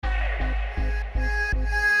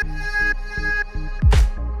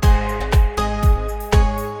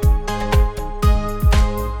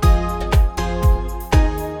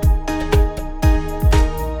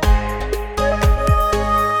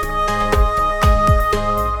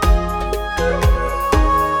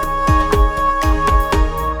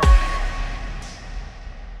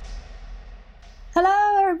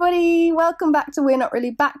welcome back to We're Not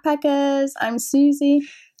Really Backpackers. I'm Susie.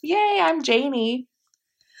 Yay, I'm Jamie.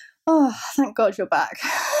 Oh, thank God you're back.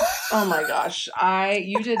 Oh my gosh,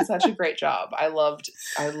 you did such a great job. I loved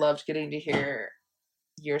getting to hear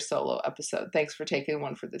your solo episode. Thanks for taking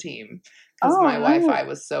one for the team because my Wi-Fi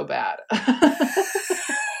was so bad.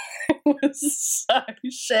 It was so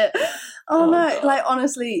shit. Oh no, God. like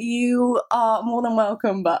honestly, you are more than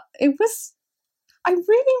welcome. But I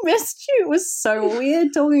really missed you. It was so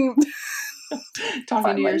weird talking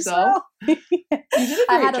to yourself. Yeah. You did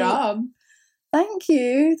a great job. Thank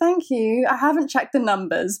you. I haven't checked the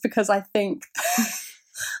numbers because I think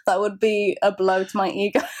that would be a blow to my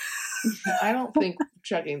ego. I don't think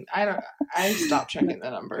I stopped checking the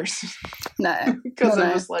numbers. No. Because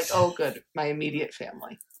I was like, oh good, my immediate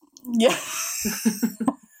family. Yeah.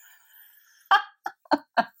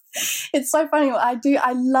 It's so funny.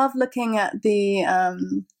 I love looking at the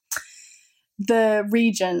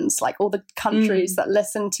regions, like all the countries that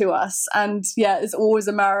listen to us, and yeah, it's always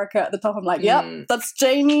America at the top. I'm like, yep, that's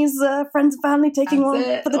Jamie's friends and family taking one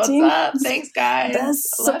for the team. Up? Thanks, guys. They're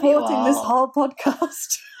supporting this whole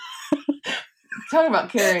podcast. Talking about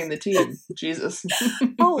carrying the team, Jesus.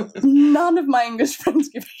 Oh, none of my English friends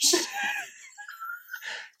give a shit.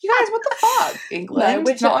 You guys, what the fuck? England?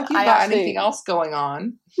 It's not like you've got anything else going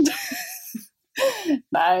on.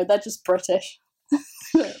 No, they're just British.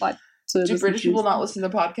 Do British people not listen to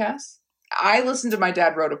podcasts? I listen to My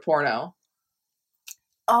Dad Wrote a Porno.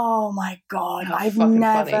 Oh my God, I've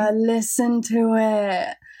never listened to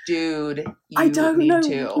it. Dude, I don't know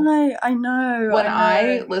why. I know. When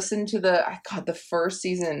I listened to the first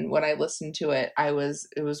season, when I listened to it, it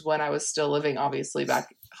was when I was still living, obviously, back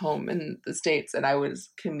home in the States, and I was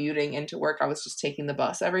commuting into work. I was just taking the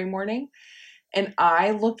bus every morning, and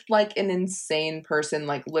I looked like an insane person,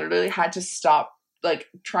 like literally had to stop, like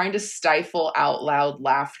trying to stifle out loud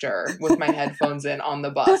laughter with my headphones in on the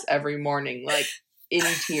bus every morning, like in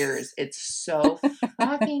tears. It's so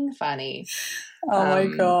fucking funny. Oh my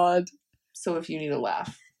God. So if you need a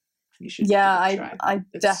laugh, you should. Yeah, I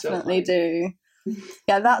definitely do.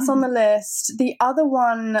 Yeah, that's on the list. The other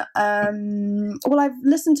one, I've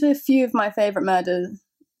listened to a few of my favorite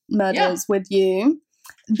murders with you.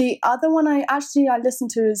 The other one I listened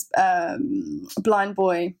to is Blind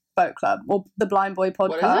Boy Boat Club, or the Blind Boy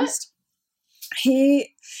podcast. What is it?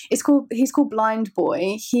 He's called Blind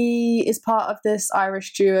Boy. He is part of this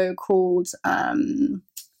Irish duo called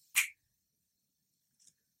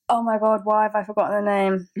oh my God, why have I forgotten the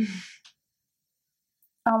name?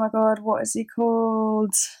 Oh my God, what is he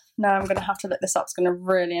called? No, I'm going to have to look this up. It's going to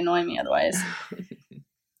really annoy me otherwise.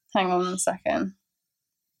 Hang on a second.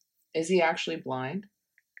 Is he actually blind?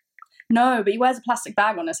 No, but he wears a plastic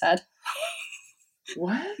bag on his head.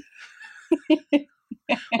 What?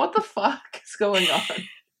 What the fuck is going on?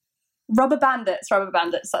 Rubber Bandits,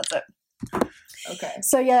 that's it. Okay.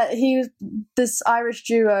 So yeah, he was this Irish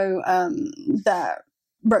duo that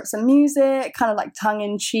wrote some music, kind of like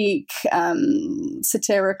tongue-in-cheek,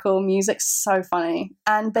 satirical music, so funny.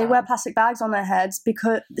 And they wear plastic bags on their heads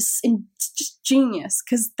because it's just genius,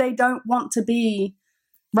 because they don't want to be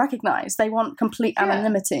recognized. They want complete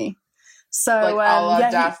anonymity. So like a la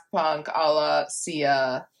Daft Punk, a la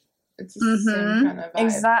Sia. It's the same kind of vibe.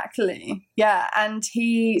 Exactly. Yeah. And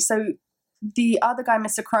the other guy,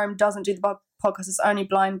 Mr. Chrome, doesn't do the podcast. It's only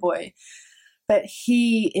Blind Boy. But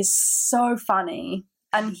he is so funny.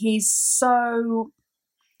 And he's so,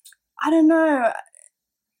 I don't know,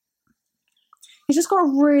 he's just got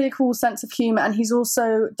a really cool sense of humor. And he's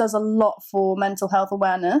also does a lot for mental health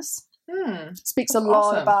awareness. Speaks a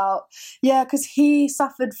lot about, because he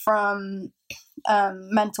suffered from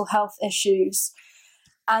mental health issues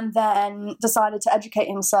and then decided to educate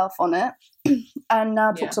himself on it, and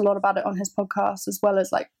now talks a lot about it on his podcast, as well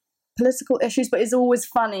as like political issues, but is always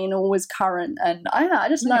funny and always current, and I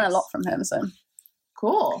just learn a lot from him. So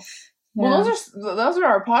cool. Well, those are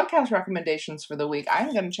our podcast recommendations for the week.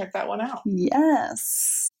 I'm going to check that one out.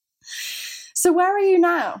 Yes. So where are you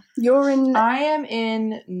now? I am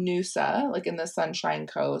in Noosa, like in the Sunshine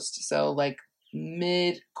Coast, so like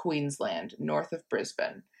mid Queensland, north of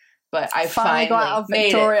Brisbane. But I finally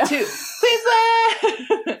made it to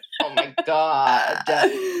Queensland. Oh my God.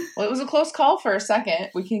 Well, it was a close call for a second.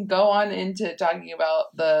 We can go on into talking about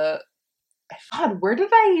God, where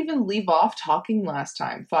did I even leave off talking last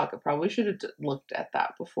time? Fuck, I probably should have looked at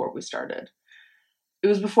that before we started. It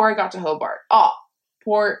was before I got to Hobart. Oh,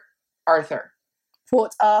 Port Arthur.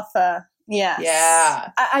 Yes.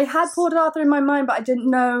 Yeah. I had Port Arthur in my mind, but I didn't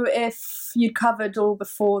know if you'd covered all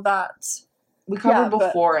before that. We covered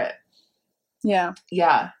before it. Yeah.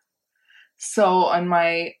 Yeah. So on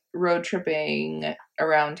my road tripping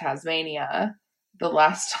around Tasmania, the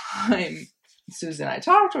last time Susan and I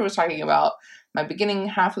talked, I was talking about my beginning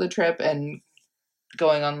half of the trip and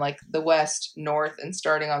going on like the west, north, and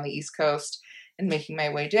starting on the east coast and making my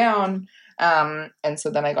way down. And so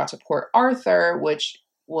then I got to Port Arthur, which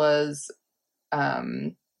was,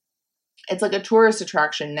 it's like a tourist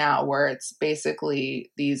attraction now where it's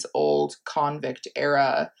basically these old convict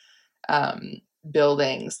era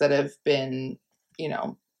buildings that have been, you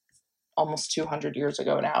know, almost 200 years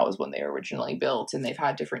ago now is when they were originally built, and they've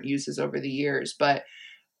had different uses over the years. But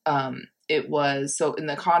it was, so in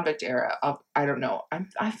the convict era of, I don't know,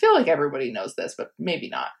 I feel like everybody knows this, but maybe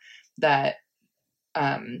not, that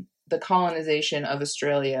the colonization of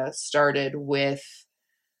Australia started with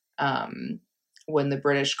when the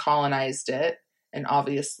British colonized it, and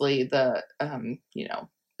obviously the, you know,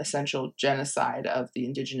 essential genocide of the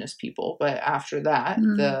indigenous people. But after that,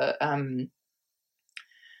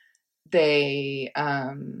 they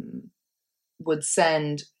would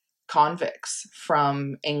send convicts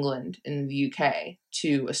from England and the UK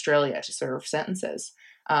to Australia to serve sentences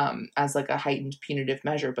as like a heightened punitive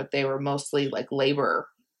measure. But they were mostly like labor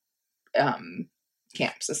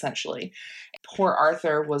camps, essentially. Port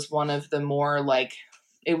Arthur was one of the more like,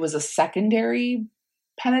 it was a secondary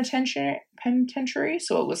penitentiary,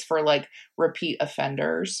 so it was for like repeat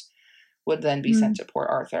offenders would then be sent to Port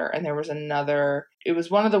Arthur. And there was another, it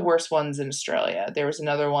was one of the worst ones in Australia. There was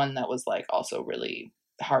another one that was like also really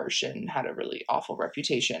harsh and had a really awful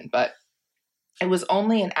reputation, but it was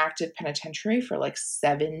only an active penitentiary for like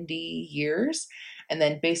 70 years. And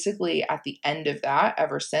then basically at the end of that,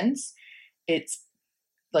 ever since, it's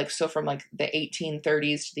like, so from like the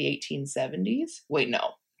 1830s to the 1870s. Wait,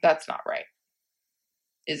 no, that's not right.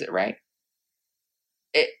 Is it right?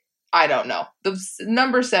 I don't know. The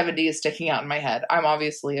number 70 is sticking out in my head. I'm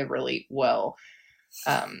obviously a really well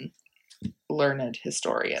learned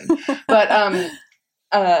historian. But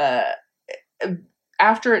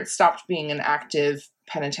after it stopped being an active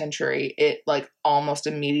penitentiary, it like almost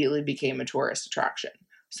immediately became a tourist attraction.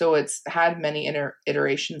 So it's had many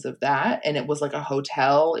iterations of that, and it was like a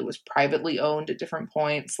hotel. It was privately owned at different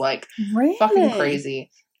points, like really? Fucking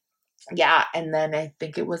crazy. Yeah, and then I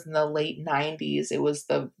think it was in the late 90s, it was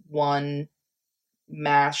the one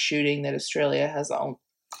mass shooting that Australia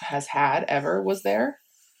has had ever was there.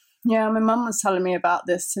 Yeah, my mum was telling me about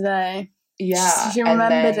this today. Yeah. She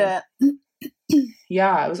remembered it.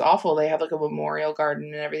 Yeah, it was awful. They have like a memorial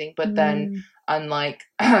garden and everything, but then unlike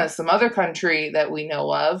some other country that we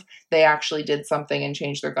know of, they actually did something and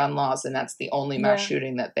changed their gun laws, and that's the only mass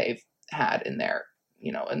shooting that they've had in their,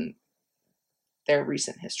 you know, in their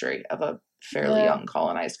recent history of a fairly young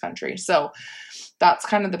colonized country. So that's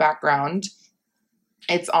kind of the background.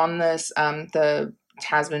 It's on this, the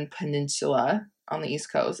Tasman Peninsula on the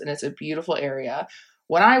East Coast, and it's a beautiful area.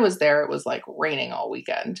 When I was there, it was like raining all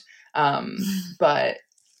weekend. But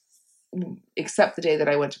except the day that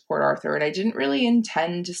I went to Port Arthur, and I didn't really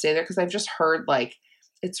intend to stay there because I've just heard like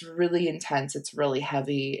it's really intense. It's really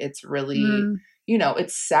heavy. It's really, you know,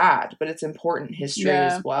 it's sad, but it's important history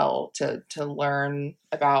as well to learn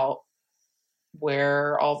about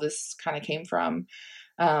where all this kind of came from.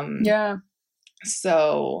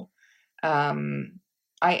 So,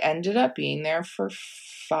 I ended up being there for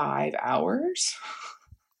 5 hours.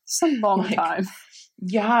 It's a long time.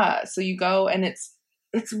 Yeah. So you go, and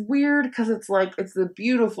it's weird because it's like, it's a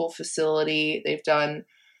beautiful facility. They've done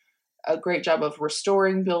a great job of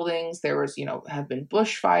restoring buildings. There was, you know, have been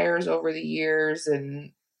bushfires over the years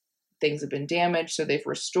and things have been damaged. So they've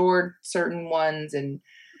restored certain ones and,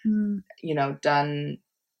 you know, done,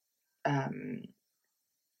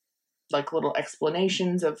 like little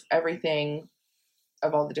explanations of everything,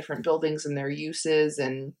 of all the different buildings and their uses.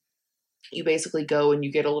 And you basically go and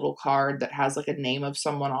you get a little card that has like a name of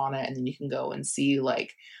someone on it, and then you can go and see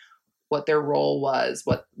like what their role was,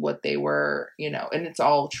 what they were, you know, and it's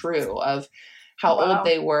all true of how old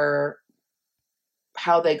they were,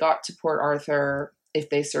 how they got to Port Arthur, if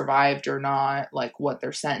they survived or not, like what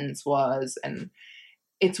their sentence was. And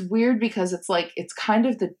it's weird because it's like, it's kind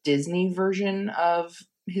of the Disney version of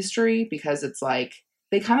history, because it's like,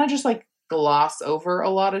 they kind of just like gloss over a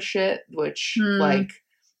lot of shit, which like,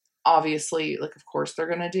 obviously, like, of course they're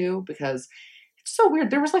gonna do, because it's so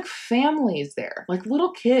weird. There was like families there, like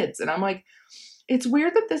little kids, and I'm like, it's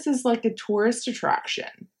weird that this is like a tourist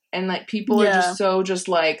attraction, and like people are just so just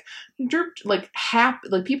like happy.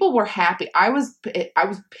 Like people were happy. I was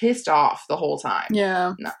pissed off the whole time.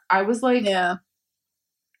 Yeah, I was like, I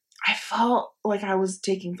felt like I was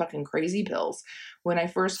taking fucking crazy pills when I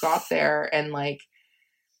first got there, and like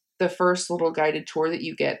the first little guided tour that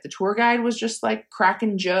you get, the tour guide was just like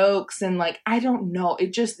cracking jokes and like, I don't know.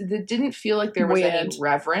 It didn't feel like there was any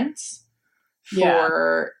reverence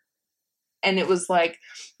for, and it was like,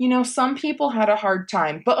 you know, some people had a hard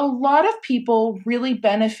time, but a lot of people really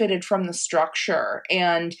benefited from the structure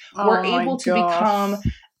and were able to become,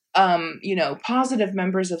 you know, positive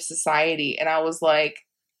members of society. And I was like,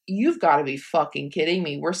 you've got to be fucking kidding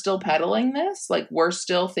me. We're still peddling this? Like, we're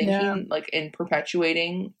still thinking, like, and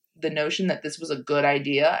perpetuating the notion that this was a good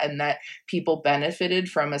idea and that people benefited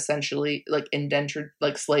from essentially, like, indentured,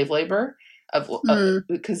 like, slave labor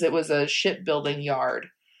because it was a shipbuilding yard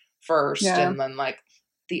first. And then, like,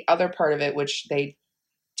 the other part of it, which they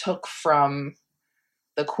took from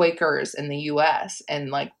the Quakers in the U.S. and,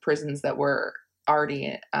 like, prisons that were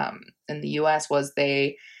already in the U.S. was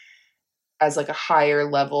they, as like a higher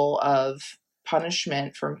level of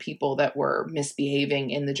punishment from people that were misbehaving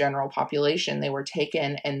in the general population, they were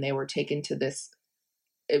taken to this,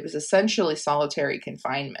 it was essentially solitary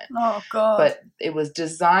confinement. Oh God. But it was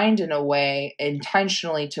designed in a way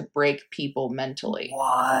intentionally to break people mentally.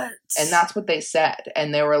 What? And that's what they said.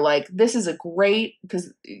 And they were like, this is a great,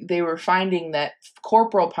 because they were finding that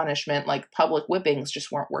corporal punishment, like public whippings,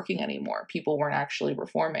 just weren't working anymore. People weren't actually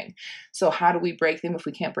reforming. So how do we break them if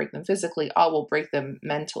we can't break them physically? Oh, we'll break them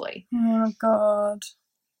mentally. Oh God.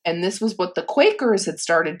 And this was what the Quakers had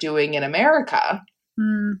started doing in America.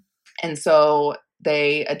 Mm. And so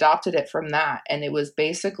they adopted it from that. And it was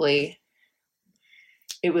basically,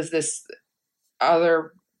 it was this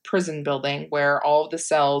other prison building where all of the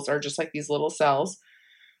cells are just like these little cells.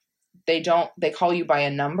 They call you by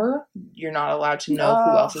a number. You're not allowed to know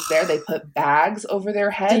who else is there. They put bags over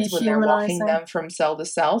their heads when they're walking them from cell to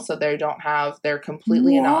cell. So they're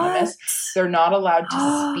completely anonymous. They're not allowed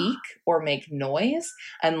to speak or make noise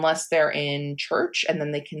unless they're in church, and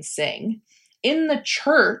then they can sing. In the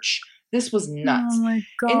church, this was nuts. Oh my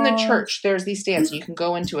God. In the church, there's these stands. You can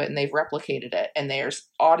go into it, and they've replicated it. And there's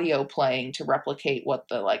audio playing to replicate what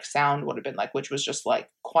the like sound would have been like, which was just like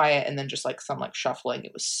quiet and then just like some like shuffling.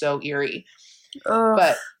 It was so eerie. Ugh.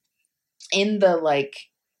 But in the like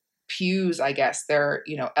pews, I guess, they're,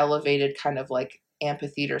 you know, elevated kind of like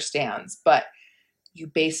amphitheater stands. But you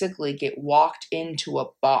basically get walked into a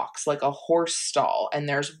box, like a horse stall, and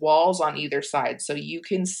there's walls on either side. So you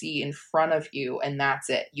can see in front of you, and that's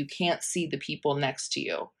it. You can't see the people next to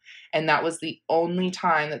you. And that was the only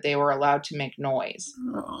time that they were allowed to make noise.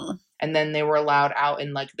 And then they were allowed out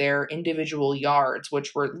in like their individual yards,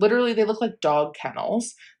 which were literally, they look like dog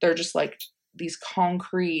kennels. They're just like these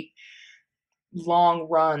concrete long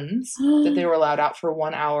runs that they were allowed out for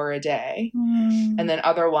 1 hour a day. And then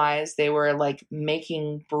otherwise they were like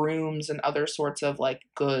making brooms and other sorts of like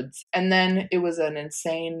goods. And then it was an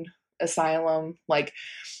insane asylum, like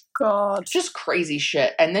God, just crazy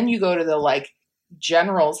shit. And then you go to the like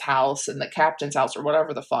general's house and the captain's house or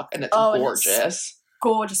whatever the fuck, and it's gorgeous. It's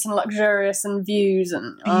gorgeous and luxurious and views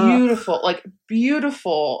and beautiful, like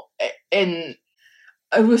beautiful. And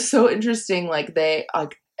it was so interesting. Like they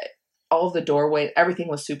like all the doorway, everything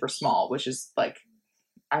was super small, which is like,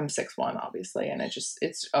 I'm 6'1", obviously. And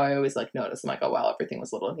I always like notice, I'm like, oh wow, everything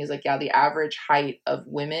was little. And he's like, yeah, the average height of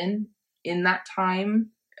women in that time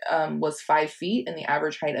was 5 feet. And the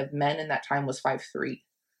average height of men in that time was 5'3".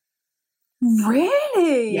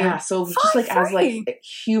 Really? Yeah. So just like as like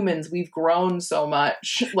humans, we've grown so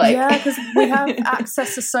much. Like, yeah, because we have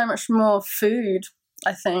access to so much more food.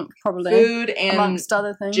 I think probably food and amongst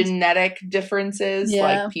other things, genetic differences.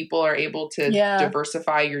 Yeah. Like people are able to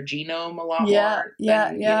diversify your genome a lot more. You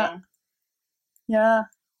know? Yeah.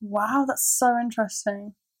 Wow, that's so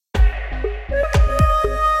interesting.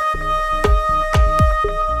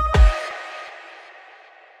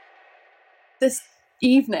 This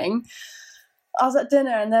evening, I was at dinner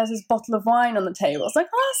and there's this bottle of wine on the table. It's like,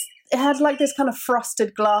 it had like this kind of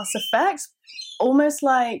frosted glass effect, almost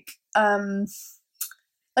like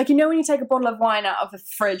you know when you take a bottle of wine out of the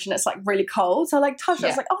fridge and it's like really cold. So I like touched it. I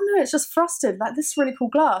was like, oh no, it's just frosted. Like this is really cool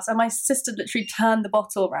glass. And my sister literally turned the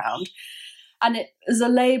bottle around, and it is a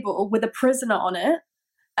label with a prisoner on it,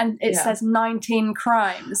 and it says 19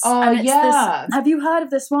 crimes. Oh, and it's have you heard of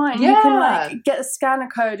this wine? Yeah. You can like get a scanner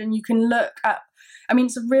code and you can look at. I mean,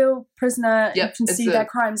 it's a real prisoner. You can see their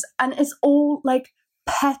crimes, and it's all like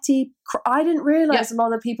petty. I didn't realize a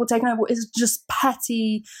lot of people taking over is just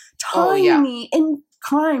petty, tiny in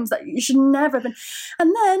crimes that you should never have been.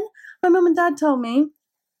 And then my mum and dad told me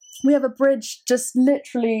we have a bridge just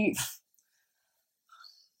literally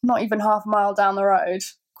not even half a mile down the road,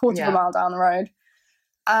 quarter of a mile down the road,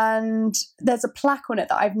 and there's a plaque on it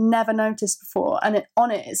that I've never noticed before, and on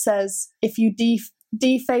it says, if you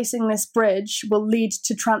defacing this bridge will lead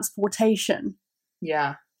to transportation.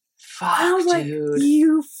 Yeah. Fuck, I was like, dude.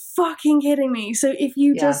 You fucking kidding me? So if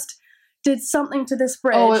you just did something to this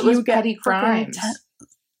bridge, it was petty crimes.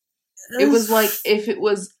 It was like if it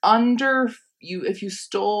was under you, if you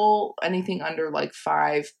stole anything under like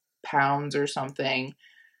 5 pounds or something,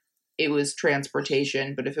 it was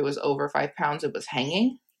transportation. But if it was over 5 pounds, it was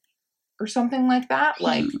hanging or something like that.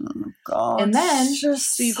 Like, God, and then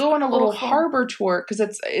so you go on a little harbor tour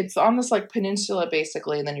because it's on this like peninsula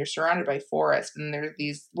basically, and then you're surrounded by forest, and there's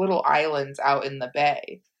these little islands out in the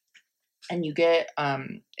bay, and you get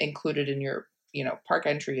included in your park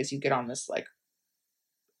entry as you get on this like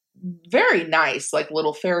very nice like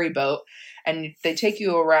little ferry boat, and they take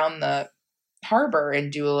you around the harbor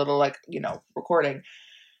and do a little like recording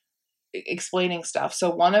explaining stuff. So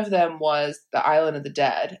one of them was the Island of the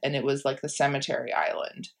Dead, and it was like the cemetery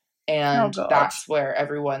island, and that's where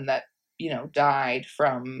everyone that died,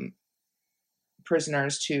 from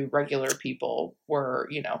prisoners to regular people, were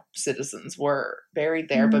citizens, were buried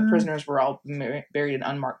there. But prisoners were all buried in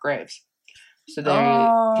unmarked graves, so they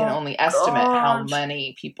can only estimate how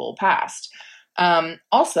many people passed.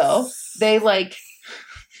 Also, they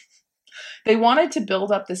wanted to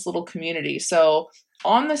build up this little community. So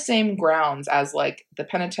on the same grounds as like the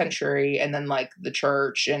penitentiary and then like the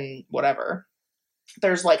church and whatever,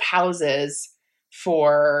 there's like houses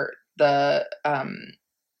for the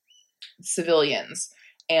civilians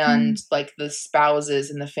and like the spouses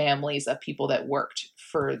and the families of people that worked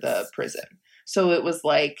for the prison. So it was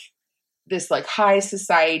like this like high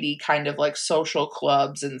society kind of like social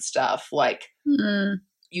clubs and stuff. Like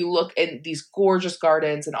you look in these gorgeous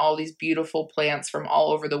gardens and all these beautiful plants from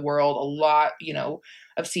all over the world. A lot,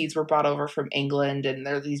 of seeds were brought over from England, and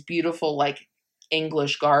there are these beautiful like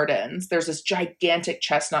English gardens. There's this gigantic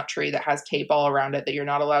chestnut tree that has tape all around it that you're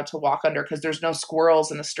not allowed to walk under because there's no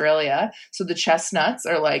squirrels in Australia. So the chestnuts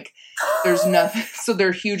are like, there's nothing. So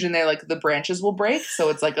they're huge, and they like the branches will break. So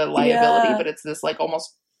it's like a liability, but it's this like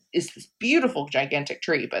almost is this beautiful gigantic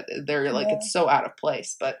tree, but they're like, it's so out of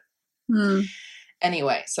place. But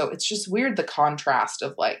anyway, so it's just weird, the contrast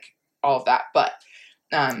of like all of that. But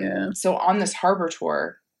so on this harbor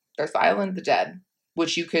tour, there's the Island of the Dead,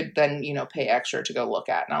 which you could then, pay extra to go look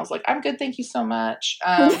at. And I was like, I'm good. Thank you so much.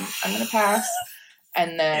 I'm going to pass.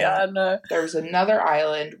 And then there's another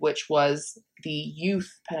island, which was the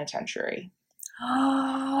youth penitentiary.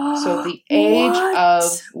 So the age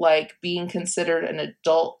of like being considered an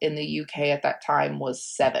adult in the UK at that time was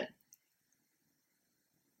 7.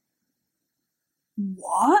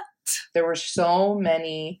 What? There were so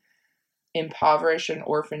many impoverished and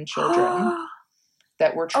orphan children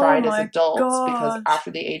that were tried as adults because after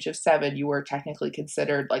the age of 7, you were technically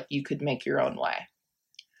considered like you could make your own way.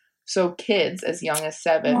 So kids as young as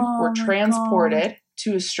 7 were transported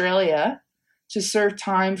to Australia to serve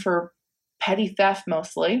time for petty theft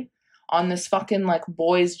mostly on this fucking like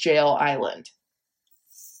boys' jail island.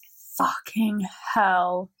 Fucking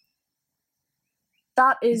hell.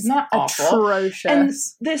 That is not atrocious. Awful. And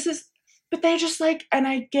this is, but they just like, and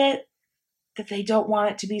I get that they don't want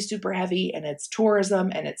it to be super heavy, and it's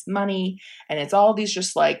tourism and it's money and it's all these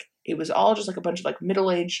just like, it was all just like a bunch of like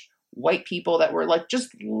middle-aged white people that were like just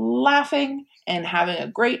laughing and having a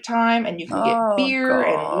great time, and you can get beer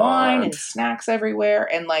and wine and snacks everywhere,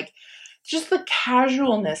 and like just the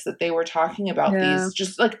casualness that they were talking about these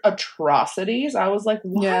just like atrocities. I was like,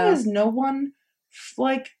 why is no one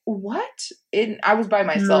like, what? I was by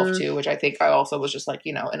myself too, which I think I also was just like,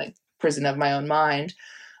 in a prison of my own mind,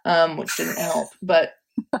 which didn't help, but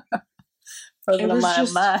prison of my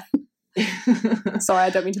own mind. Sorry, I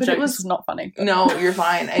don't mean to joke. This is not funny. But. No, you're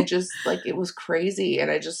fine. I just like, it was crazy,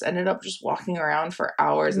 and I just ended up just walking around for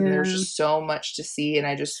hours, and there's just so much to see, and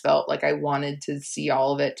I just felt like I wanted to see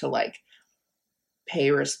all of it to like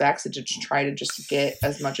pay respects and to try to just get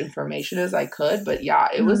as much information as I could. But yeah,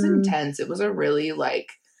 it was intense. It was a really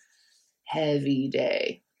like heavy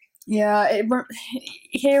day. Yeah,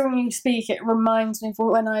 hearing you speak, it reminds me of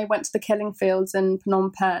when I went to the killing fields in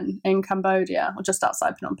Phnom Penh in Cambodia, or just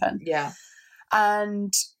outside Phnom Penh. Yeah.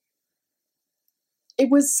 And it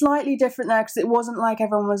was slightly different there because it wasn't like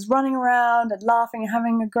everyone was running around and laughing and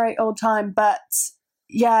having a great old time. But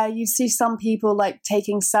yeah, you see some people like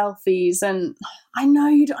taking selfies, and I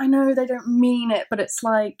know they don't mean it, but it's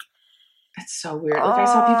like, it's so weird. Like I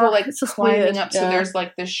saw people like climbing up. So there's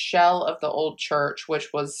like this shell of the old church, which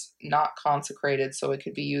was not consecrated, so it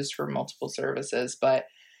could be used for multiple services. But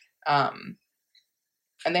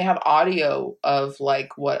and they have audio of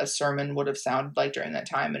like what a sermon would have sounded like during that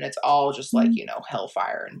time, and it's all just like, you know,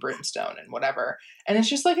 hellfire and brimstone and whatever, and it's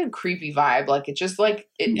just like a creepy vibe. Like it just like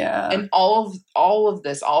it, and all of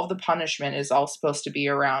the punishment is all supposed to be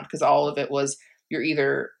around, because all of it was, you're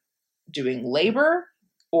either doing labor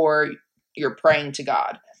or you're praying to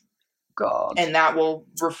God, and that will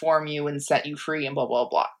reform you and set you free and blah blah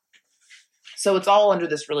blah. So it's all under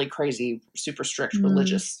this really crazy, super strict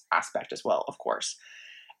religious aspect as well, of course.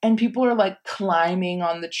 And people are like climbing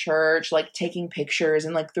on the church, like taking pictures,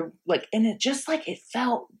 and like and it just like, it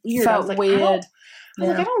felt weird. I was like, weird.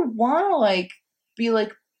 I don't want to like be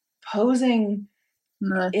like posing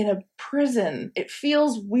in a prison. It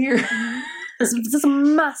feels weird. There's a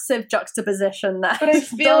massive juxtaposition there. But I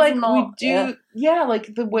feel like we do,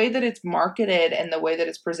 like the way that it's marketed and the way that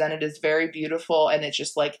it's presented is very beautiful, and it's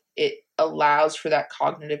just like, it allows for that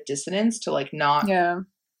cognitive dissonance to like not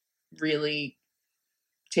really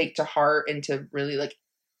take to heart and to really like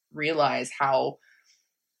realize how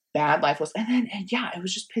bad life was. And it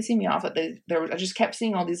was just pissing me off that I just kept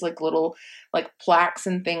seeing all these like little like plaques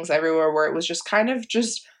and things everywhere where it was just kind of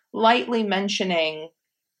just lightly mentioning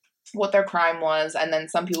what their crime was, and then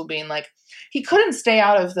some people being like, he couldn't stay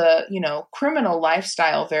out of the, you know, criminal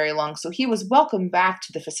lifestyle very long, so he was welcomed back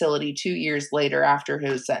to the facility 2 years later after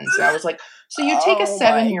his sentence. And I was like, so you take a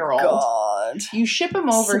 7-year-old, you ship him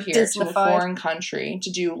over here to a foreign country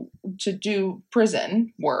to do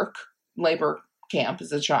prison work, labor camp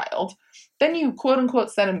as a child, then you quote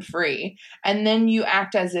unquote set him free, and then you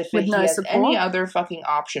act as if he has any other fucking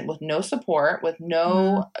option, with no support, with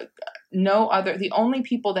no other, the only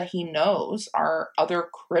people that he knows are other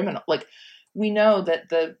criminal. Like, we know that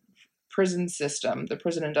the prison system, the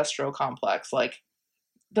prison industrial complex, like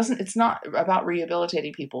it's not about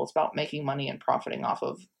rehabilitating people. It's about making money and profiting off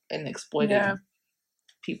of and exploiting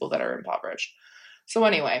people that are impoverished. So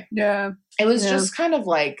anyway, it was just kind of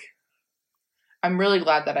like, I'm really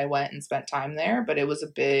glad that I went and spent time there, but it was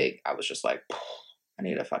I was just like, I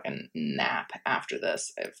need a fucking nap after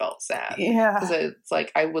this. It felt sad. Yeah. Because it's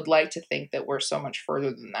like, I would like to think that we're so much further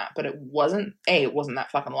than that, but it wasn't that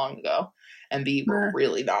fucking long ago. And B, we're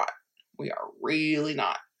really not. We are really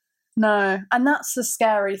not. No. And that's the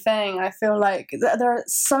scary thing. I feel like there are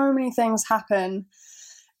so many things happen,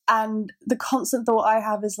 and the constant thought I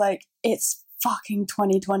have is like, it's fucking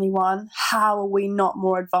 2021. How are we not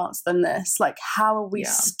more advanced than this? Like, how are we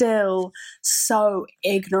still so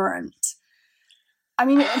ignorant? I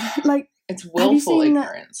mean, like, it's willful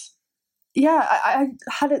ignorance. I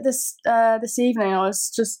had it this evening. I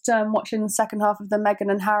was just watching the second half of the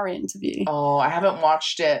Meghan and Harry interview. Oh, I haven't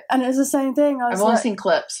watched it. And it's the same thing. I've only seen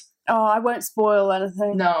clips. Oh, I won't spoil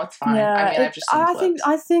anything. No, it's fine. Yeah, I mean, I've just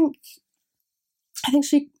seen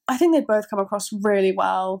clips. I think they both come across really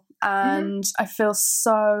well, and I feel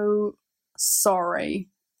so sorry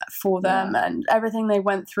for them and everything they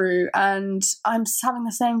went through. And I'm just having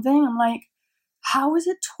the same thing. I'm like, how is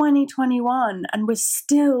it 2021 and we're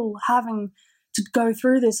still having to go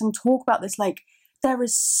through this and talk about this? Like, there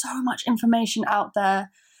is so much information out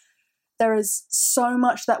there. There is so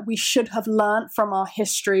much that we should have learned from our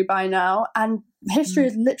history by now, and history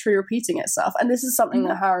is literally repeating itself. And this is something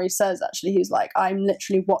that Harry says, actually. He's like, I'm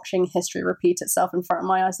literally watching history repeat itself in front of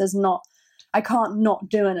my eyes. I can't not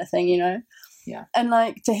do anything, you know? Yeah. And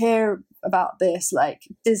like, to hear about this, like,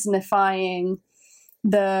 Disneyfying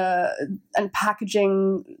and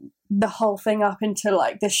packaging the whole thing up into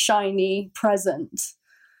like this shiny present.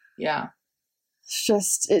 Yeah.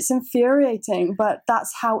 It's infuriating, but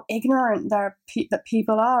that's how ignorant that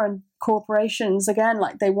people are, and corporations, again,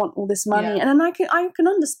 like, they want all this money. And then I can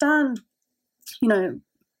understand, you know,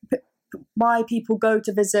 why people go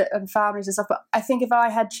to visit and families and stuff, but I think if I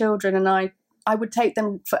had children, and I would take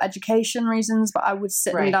them for education reasons, but I would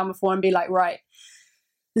sit them down before and be like, right,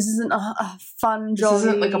 this isn't a fun job. This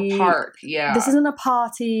isn't like a park. Yeah. This isn't a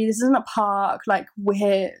party. This isn't a park. Like, we're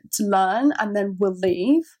here to learn, and then we'll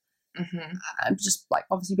leave. And just like,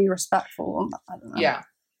 obviously be respectful. I don't know. Yeah.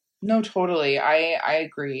 No, totally. I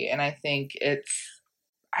agree. And I think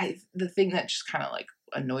the thing that just kind of like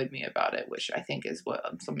annoyed me about it, which I think is what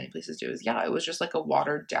so many places do, is it was just like a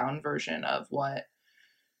watered down version of what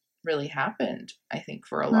really happened, I think,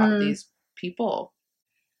 for a lot of these people.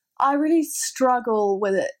 I really struggle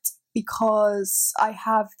with it because I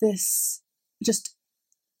have this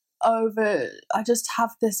I just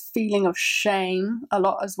have this feeling of shame a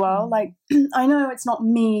lot as well. Like, I know it's not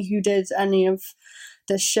me who did any of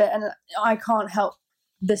this shit, and I can't help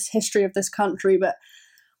this history of this country, but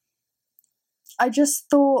I just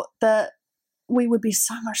thought that we would be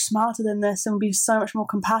so much smarter than this and be so much more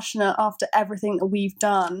compassionate after everything that we've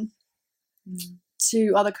done.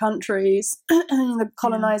 to other countries, the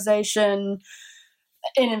colonization,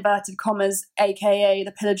 in inverted commas, aka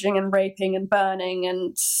the pillaging and raping and burning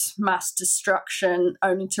and mass destruction,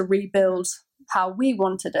 only to rebuild how we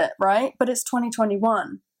wanted it, right? But it's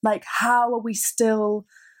 2021. Like, how are we still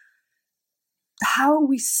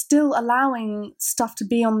allowing stuff to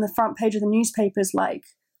be on the front page of the newspapers, like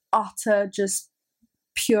utter just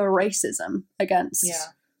pure racism against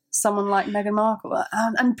someone like Meghan Markle,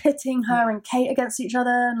 and pitting her and Kate against each other?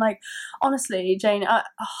 And like, honestly, Jane, I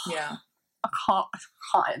can't,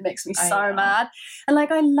 it makes me so mad. And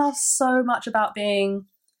like, I love so much about being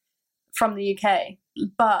from the UK,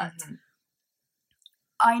 but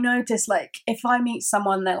I notice, like, if I meet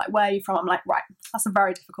someone, they're like, where are you from? I'm like, right, that's a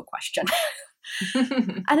very difficult question.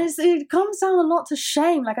 And it comes down a lot to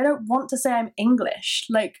shame. Like, I don't want to say I'm English.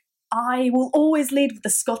 Like, I will always lead with the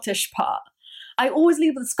Scottish part. I always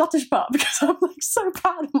lead with the Scottish part because I'm like so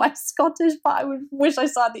proud of my Scottish part. I wish I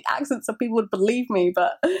still had the accent so people would believe me,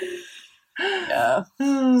 but yeah,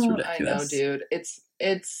 it's ridiculous. I know, dude.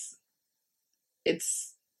 It's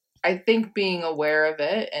I think being aware of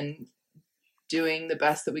it and doing the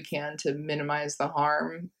best that we can to minimize the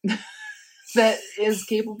harm that is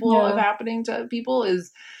capable of happening to people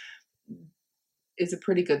is a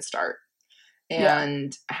pretty good start.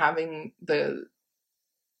 And having the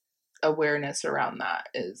awareness around that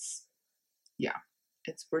is,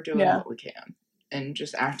 we're doing what we can, and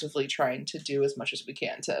just actively trying to do as much as we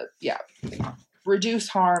can to, reduce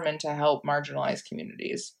harm and to help marginalized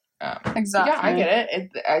communities. Exactly. Yeah, I get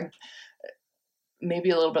it. I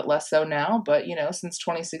maybe a little bit less so now, but since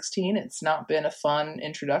 2016, it's not been a fun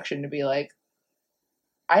introduction to be like,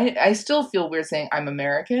 I still feel weird saying I'm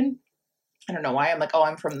American. I don't know why. I'm like, oh,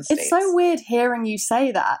 I'm from the States. It's so weird hearing you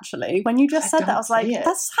say that, actually. When you just said that, I was like, that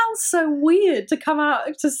sounds so weird to come out,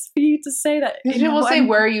 for you to say that. People will say,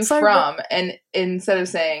 where are you from? And instead of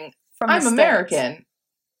saying, I'm American,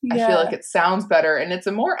 I feel like it sounds better. And it's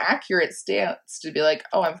a more accurate stance to be like,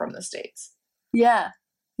 oh, I'm from the States. Yeah.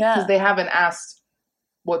 Yeah. Because they haven't asked,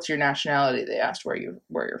 what's your nationality? They asked where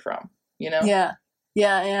you're from, Yeah.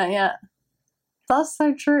 Yeah. That's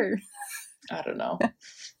so true. I don't know.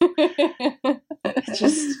 It's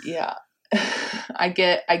just, I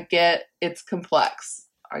get it's complex.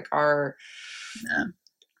 Like, our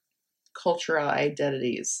cultural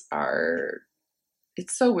identities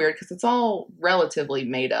it's so weird because it's all relatively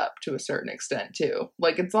made up to a certain extent too.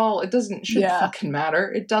 Like, it shouldn't fucking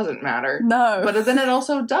matter. It doesn't matter. No. But then it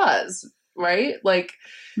also does, right? Like,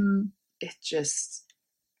 it just,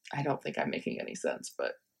 I don't think I'm making any sense,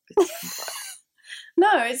 but it's complex.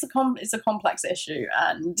 No, it's a complex issue,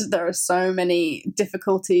 and there are so many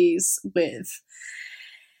difficulties with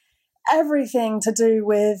everything to do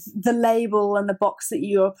with the label and the box that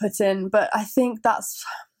you are put in. But I think that's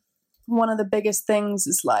one of the biggest things,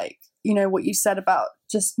 is like, what you said about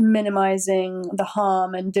just minimizing the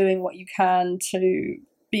harm and doing what you can to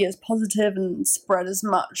be as positive and spread as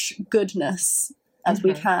much goodness as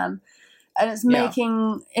we can. And it's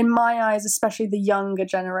making, in my eyes, especially the younger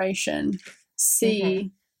generation,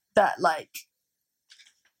 see that, like,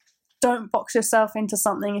 don't box yourself into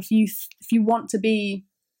something. If you want to be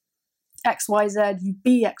XYZ, you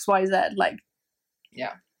be XYZ. Like,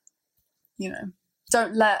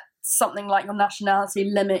 don't let something like your nationality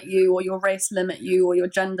limit you, or your race limit you, or your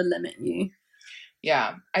gender limit you.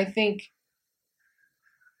 Yeah, I think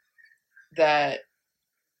that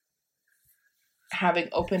having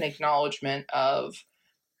open acknowledgement of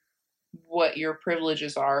what your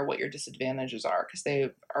privileges are, what your disadvantages are, because they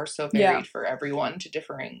are so varied for everyone to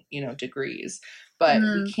differing, degrees. But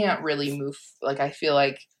we can't really move, like, I feel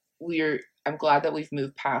like I'm glad that we've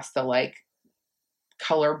moved past the, like,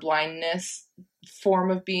 color blindness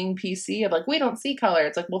form of being PC, of like, we don't see color.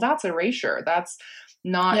 It's like, well, that's erasure. That's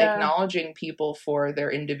not acknowledging people for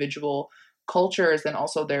their individual cultures and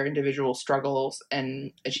also their individual struggles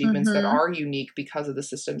and achievements that are unique because of the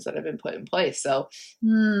systems that have been put in place. So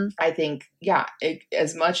I think,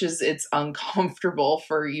 as much as it's uncomfortable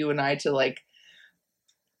for you and I to, like,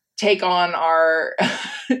 take on our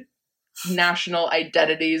national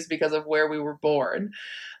identities because of where we were born,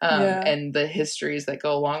 and the histories that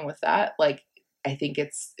go along with that, like, I think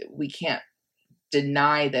we can't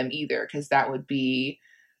deny them either, because that would be,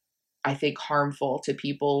 I think, harmful to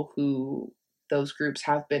people who those groups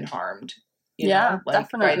have been harmed. You know? Like,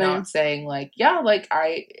 definitely. By not saying, like,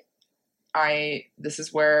 I this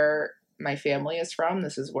is where my family is from,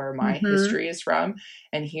 this is where my history is from,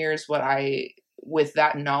 and here's what with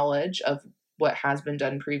that knowledge of what has been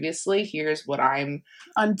done previously, here's what I'm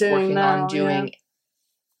doing working on doing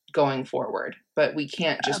going forward. but we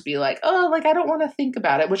can't just be like, oh, like, I don't want to think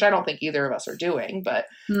about it, which I don't think either of us are doing, but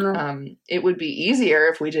it would be easier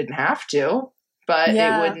if we didn't have to, but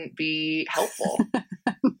it wouldn't be helpful.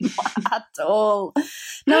 Not at all.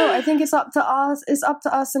 No, I think it's up to us. It's up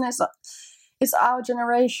to us, and it's our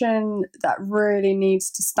generation that really needs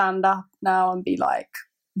to stand up now and be like,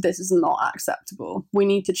 this is not acceptable. We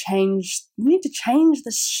need to change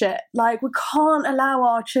this shit. Like, we can't allow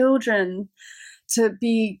our children to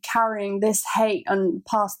be carrying this hate and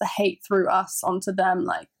pass the hate through us onto them.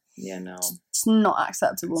 Like, yeah, no, it's not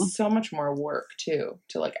acceptable. It's so much more work too,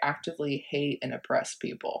 to like actively hate and oppress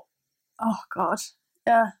people. Oh God.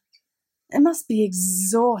 Yeah. It must be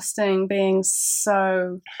exhausting being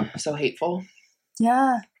so hateful.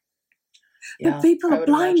 Yeah. But people are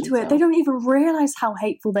blind to it. So. They don't even realize how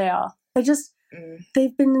hateful they are. They just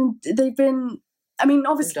they've been I mean,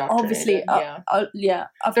 obviously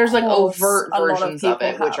there's like overt versions of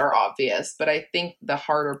it which are obvious, but I think the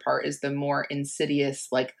harder part is the more insidious,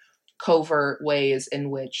 like covert ways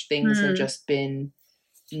in which things have just been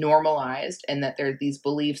normalized, and that there are these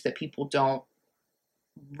beliefs that people don't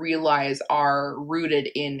realize are rooted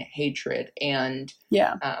in hatred and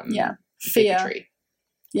fear. Bigotry.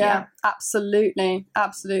 Yeah, absolutely.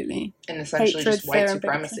 And essentially hatred, just white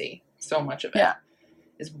supremacy. So much of it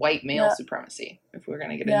is white male supremacy, if we're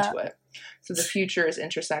going to get into it. So the future is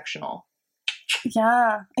intersectional.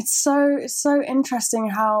 Yeah, it's so interesting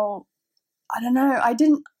how, I don't know, I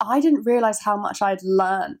didn't realize how much I'd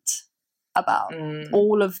learnt about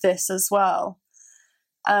all of this as well.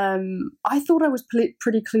 I thought I was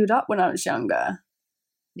pretty clued up when I was younger.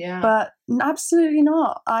 Yeah. But absolutely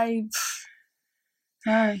not. I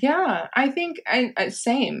think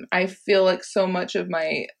same. I feel like so much of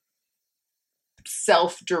my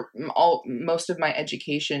most of my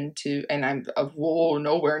education and I'm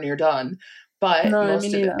nowhere near done, but most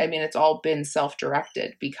of it, I mean, it's all been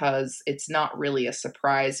self-directed, because it's not really a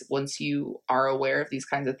surprise once you are aware of these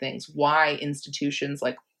kinds of things, why institutions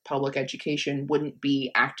like public education wouldn't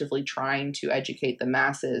be actively trying to educate the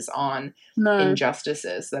masses on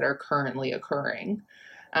injustices that are currently occurring.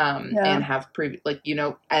 And have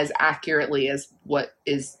as accurately as what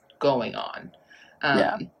is going on,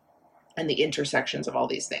 and the intersections of all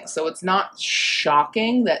these things. So it's not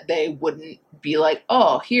shocking that they wouldn't be like,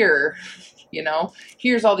 oh, here's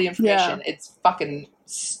all the information. Yeah. It's fucking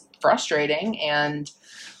frustrating. And,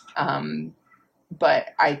 but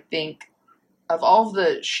I think of all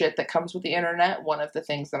the shit that comes with the internet, one of the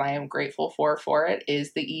things that I am grateful for it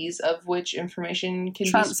is the ease of which information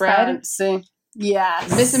can be spread.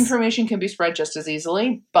 Yes. Misinformation can be spread just as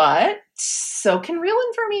easily, but so can real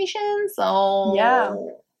information.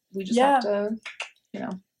 So we just have to, it's, get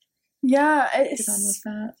on with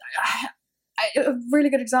that. A really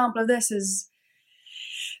good example of this is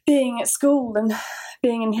being at school and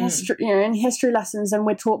being in history, in history lessons, and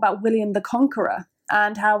we're taught about William the Conqueror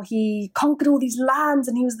and how he conquered all these lands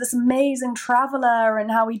and he was this amazing traveler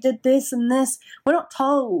and how he did this and this. We're not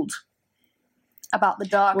told about the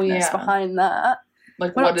darkness behind that.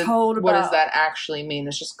 Like, what does that actually mean?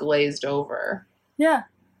 It's just glazed over. Yeah.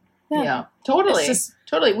 Totally.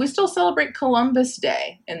 Totally. We still celebrate Columbus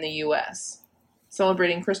Day in the U.S.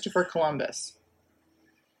 Celebrating Christopher Columbus.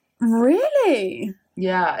 Really?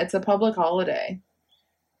 Yeah, it's a public holiday.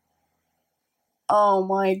 Oh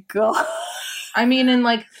my God. I mean, in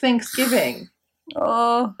like Thanksgiving.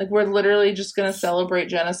 Oh. Like, we're literally just going to celebrate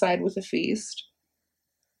genocide with a feast.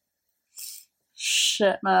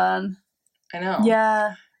 Shit, man. I know.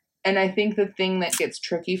 Yeah. And I think the thing that gets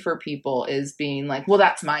tricky for people is being like, well,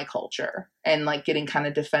 that's my culture. And like getting kind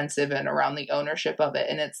of defensive and around the ownership of it.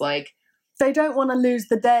 And it's like, they don't want to lose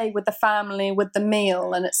the day with the family, with the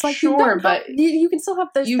meal. And it's like, sure, but you can still have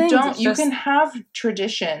those things. You can have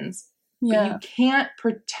traditions, but you can't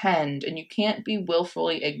pretend, and you can't be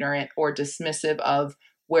willfully ignorant or dismissive of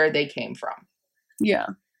where they came from. Yeah.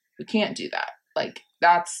 You can't do that. Like,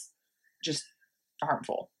 that's just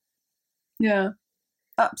harmful. Yeah.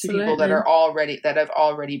 Absolutely. To people that have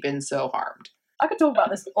already been so harmed. I could talk about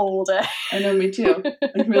this all day. I know, me too.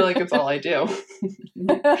 I feel like it's all I do.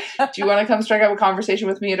 Do you want to come strike up a conversation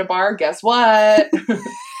with me at a bar? Guess what?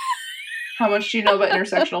 How much do you know about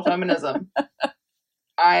intersectional feminism?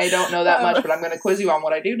 I don't know that much, but I'm going to quiz you on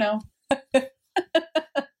what I do know.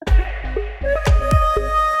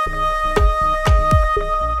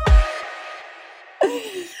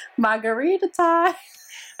 Margarita time.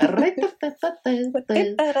 Oh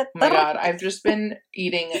my God, I've just been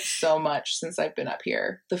eating so much since I've been up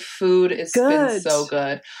here. The food has been so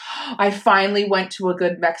good. I finally went to a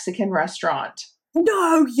good Mexican restaurant.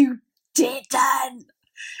 No, you didn't.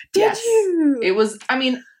 Did you? It was, I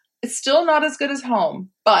mean, It's still not as good as home,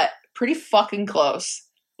 but pretty fucking close.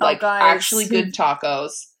 Like, actually good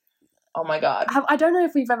tacos. Oh my God. I don't know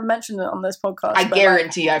if we've ever mentioned it on this podcast. I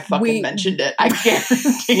guarantee I fucking mentioned it. I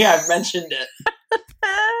guarantee I've mentioned it.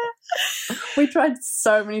 We tried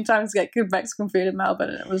so many times to get good Mexican food in Melbourne,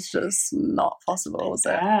 and it was just not possible, was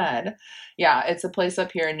it? Bad. Yeah, it's a place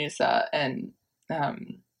up here in Noosa, and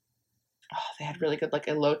they had really good, like,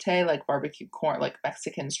 elote, like barbecue corn, like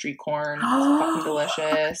Mexican street corn. It's fucking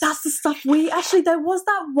delicious. That's the stuff there was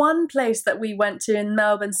that one place that we went to in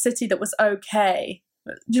Melbourne City that was okay.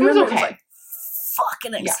 Do you remember? Okay. It was like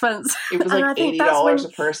fucking expensive. Yeah. It was like $80 a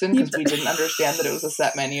person because we didn't understand that it was a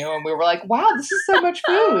set menu, and we were like, wow, this is so much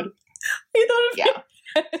food. We thought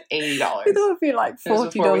 $80. We thought it would be like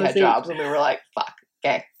 $40 before we had jobs, and we were like, fuck,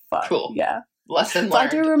 okay, cool. Yeah. Lesson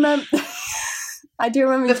learned. I do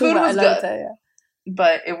remember the food was good,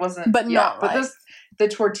 but it wasn't. But not like. But the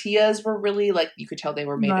tortillas were really, like, you could tell they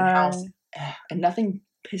were made in house, and nothing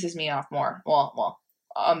pisses me off more. Well,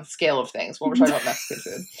 on the scale of things, when we're talking about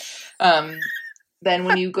Mexican food, then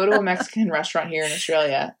when you go to a Mexican restaurant here in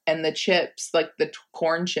Australia, and the chips, like the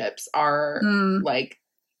corn chips, are like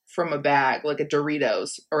from a bag, like a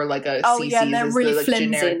Doritos or like a CC's. Yeah, and they're really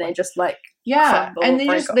flimsy, and they just like and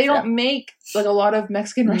they don't make, like, a lot of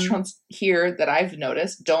Mexican restaurants here that I've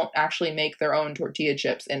noticed don't actually make their own tortilla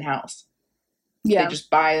chips in house. Yeah, they just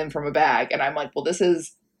buy them from a bag, and I'm like, well, this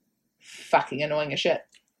is fucking annoying as shit.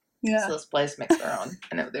 Yeah. So this place makes their own,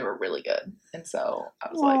 and they were really good, and so I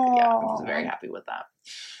was like, I was very happy with that.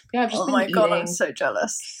 Yeah, I've just been eating. God, I'm so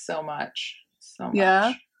jealous. So much.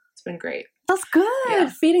 Yeah, it's been great. That's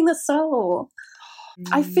good. Feeding the soul.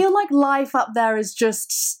 I feel like life up there is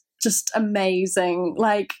just amazing.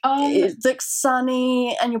 Like, it's like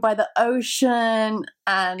sunny, and you're by the ocean,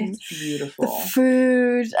 and it's beautiful. The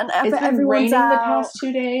food, and it's been everyone's raining out. The past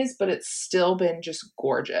 2 days, but it's still been just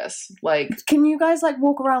gorgeous. Like, can you guys like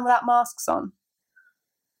walk around without masks on?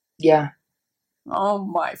 Yeah. Oh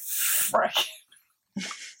my frick.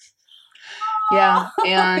 Yeah,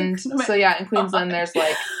 and so in Queensland there's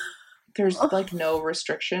like no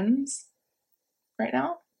restrictions right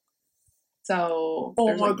now. So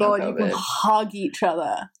oh my God, no, you can hug each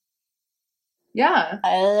other. Yeah.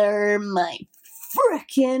 Oh my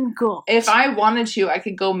frickin' God. If I wanted to, I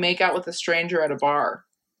could go make out with a stranger at a bar.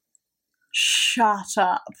 Shut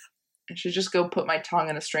up. I should just go put my tongue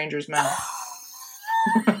in a stranger's mouth.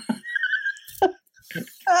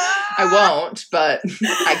 I won't, but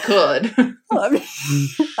I could.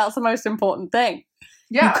 That's the most important thing.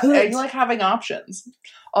 Yeah, I like having options.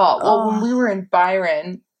 When we were in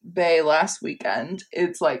Byron Bay last weekend,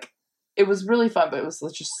 it was really fun, but it was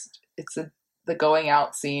just, the going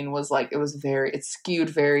out scene was like, it skewed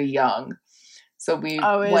very young. So we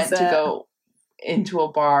went to go into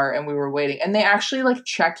a bar, and we were waiting, and they actually like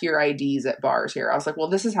check your IDs at bars here. I was like, well,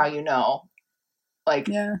 this is how you know. Like,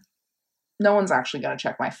 no one's actually going to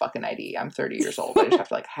check my fucking ID. I'm 30 years old. I just have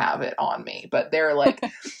to like have it on me. But they're like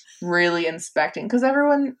really inspecting, because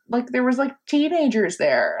everyone, like, there was like teenagers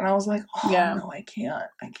there, and I was like, no, I can't.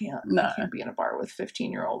 No. I can't be in a bar with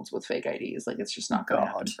 15-year-olds with fake IDs. Like, it's just not going to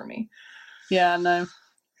happen for me. Yeah, no.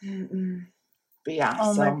 Mm-mm. But yeah,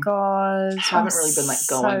 oh my God. I haven't really been like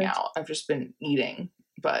going out. I've just been eating,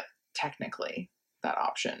 but technically that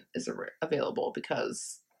option is available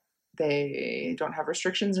because they don't have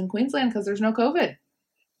restrictions in Queensland because there's no COVID.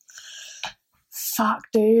 Fuck,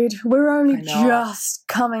 dude. We're only just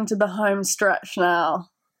coming to the home stretch now.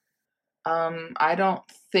 I don't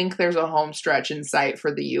think there's a home stretch in sight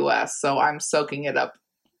for the US, so I'm soaking it up.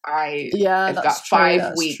 I've got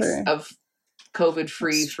 5 weeks of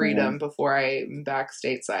COVID-free freedom before I'm back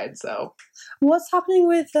stateside. So, what's happening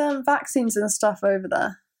with vaccines and stuff over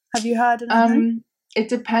there? Have you heard anything? It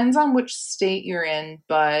depends on which state you're in,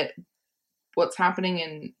 but what's happening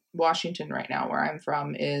in Washington right now, where I'm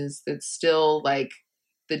from, is it's still like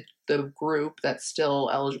the group that's still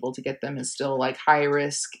eligible to get them is still like high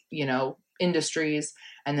risk, industries,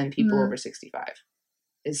 and then people over 65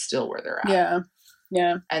 is still where they're at.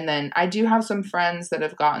 Yeah. And then I do have some friends that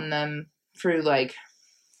have gotten them through, like,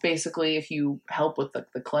 basically if you help with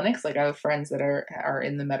the clinics. Like, I have friends that are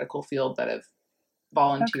in the medical field that have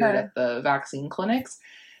volunteered at the vaccine clinics.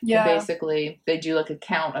 Yeah. And basically they do like a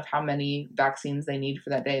count of how many vaccines they need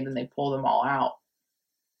for that day, and then they pull them all out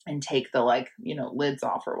and take the lids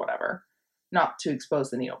off or whatever. Not to expose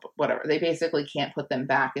the needle, but whatever. They basically can't put them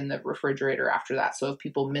back in the refrigerator after that. So if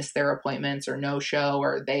people miss their appointments or no show,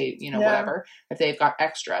 or they, whatever, if they've got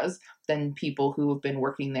extras, then people who have been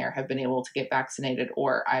working there have been able to get vaccinated.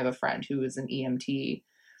 Or I have a friend who is an EMT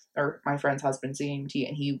or my friend's husband's EMT,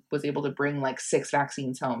 and he was able to bring like 6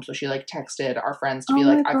 vaccines home. So she like texted our friends to be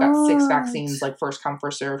like, I got 6 vaccines, like first come,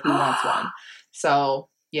 first serve, who wants one? So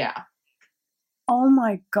yeah. Oh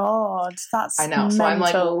my God, that's I know. mental. So I'm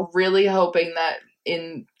like really hoping that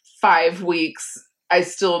in 5 weeks I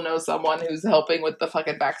still know someone who's helping with the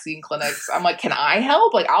fucking vaccine clinics. I'm like, can I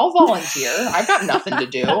help? Like, I'll volunteer. I've got nothing to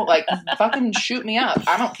do. Like, fucking shoot me up.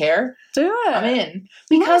 I don't care. Do it. I'm in.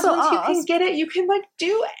 Because once you can get it, you can, like,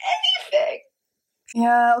 do anything.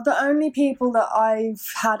 Yeah, the only people that I've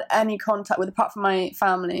had any contact with, apart from my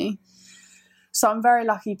family, so I'm very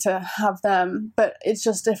lucky to have them, but it's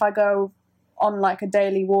just if I go on, like, a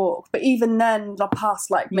daily walk. But even then, I'll pass,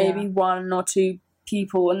 like, maybe 1 or 2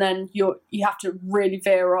 people, and then you have to really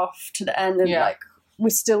veer off to the end, and like we're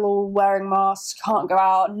still all wearing masks, can't go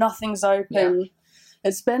out, nothing's open.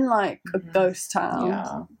 It's been like a ghost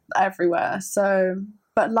town everywhere. So,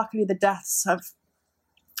 but luckily the deaths have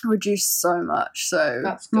reduced so much. So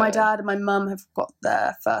my dad and my mum have got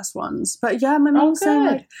their first ones, but yeah, my mum's saying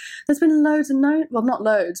like there's been loads of well, not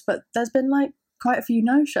loads, but there's been like quite a few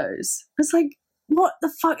no-shows. It's like, what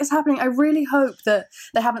the fuck is happening? I really hope that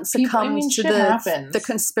they haven't succumbed to the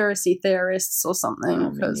conspiracy theorists or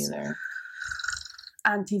something. Because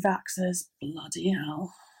anti-vaxxers, bloody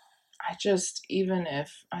hell. Even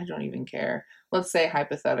if, I don't even care. Let's say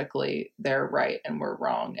hypothetically they're right and we're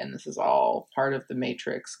wrong and this is all part of the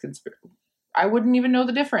Matrix conspiracy. I wouldn't even know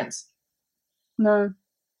the difference. No.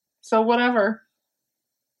 So whatever.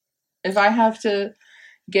 If I have to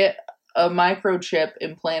get a microchip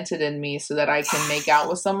implanted in me so that I can make out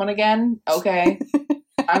with someone again, okay.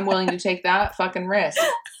 I'm willing to take that fucking risk.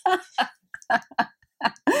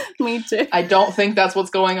 Me too. I don't think that's what's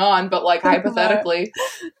going on, but like hypothetically,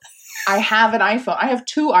 I have an iPhone. I have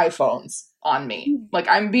 2 iPhones on me. Like,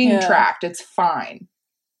 I'm being tracked. It's fine.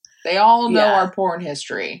 They all know our porn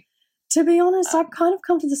history. To be honest, I've kind of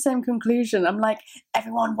come to the same conclusion. I'm like,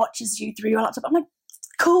 everyone watches you through your laptop. I'm like,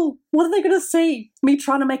 cool. What are they going to see? Me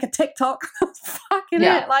trying to make a TikTok? Fucking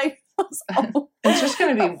it. Like, it's just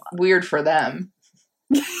going to be weird for them.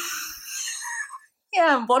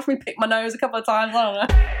 Yeah, watch me pick my nose a couple of times. I don't know.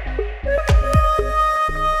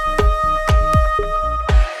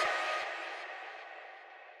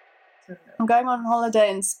 I'm going on holiday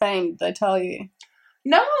in Spain, did I tell you?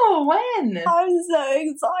 No, when? I'm so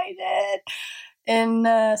excited. In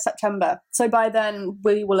September. So by then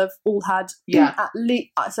we will have all had at least.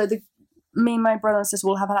 So me and my brother and sister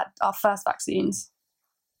will have had our first vaccines,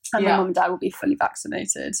 and my mum and dad will be fully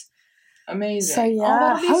vaccinated. Amazing. So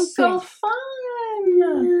yeah, that'll be so fun.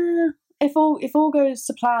 Yeah. If all goes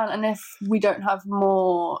to plan, and if we don't have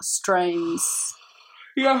more strains,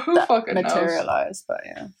 who fucking materialize? But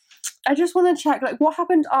yeah, I just want to check, like, what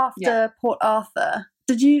happened after Port Arthur?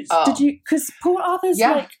 Did you? Because Port Arthur's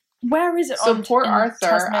like. Where is it? So Port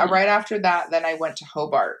Arthur, right after that, then I went to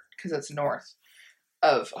Hobart, because it's north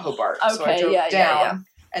of Hobart. Okay, so I drove down,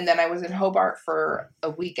 and then I was in Hobart for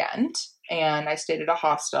a weekend, and I stayed at a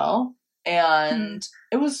hostel, and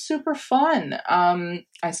it was super fun.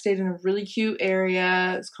 I stayed in a really cute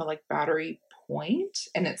area. It's called like Battery Point,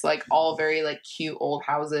 and it's like all very like cute old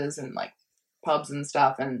houses and like pubs and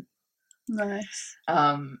stuff, and nice.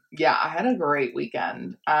 I had a great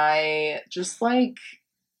weekend. I just like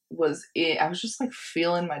I was just like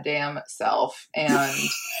feeling my damn self, and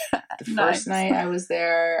the first night I was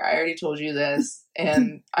there, I already told you this,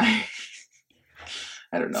 and I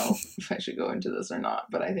don't know if I should go into this or not,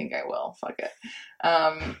 but I think I will. Fuck it.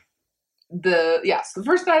 So the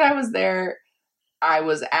first night I was there, I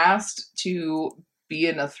was asked to be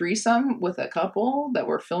in a threesome with a couple that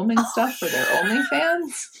were filming stuff for their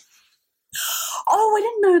OnlyFans. Oh, I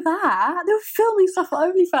didn't know that. They were filming stuff for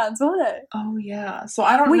OnlyFans, weren't they? Oh, yeah. So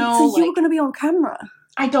I don't know. So you were going to be on camera?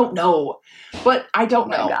 I don't know. But I don't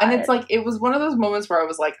know. And it's like, it was one of those moments where I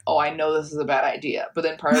was like, oh, I know this is a bad idea. But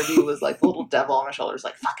then part of me was like, the little devil on my shoulder was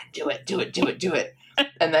like, fucking do it, do it, do it, do it.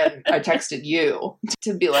 And then I texted you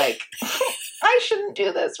to be like, I shouldn't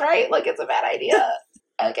do this, right? Like, it's a bad idea.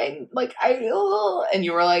 And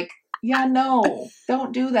you were like, yeah, no,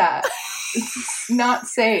 don't do that. It's not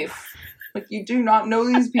safe. Like, you do not know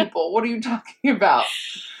these people. What are you talking about?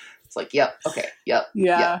 It's like, yep, okay, yep,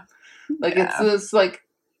 yep. Like, it's this, like,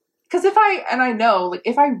 because if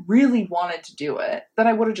I really wanted to do it, then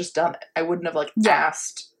I would have just done it. I wouldn't have, like,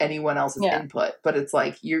 asked anyone else's input. But it's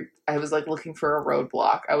like, I was, like, looking for a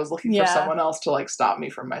roadblock. I was looking for someone else to, like, stop me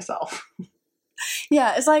from myself.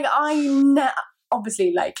 Yeah, it's like,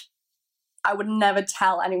 obviously, like, I would never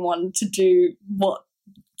tell anyone to do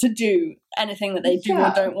anything that they do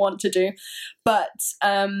or don't want to do, but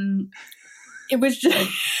it was just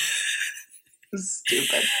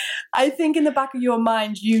Stupid. I think in the back of your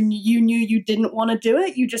mind, you knew you didn't want to do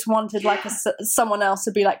it. You just wanted like someone else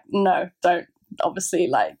to be like, no, don't. Obviously,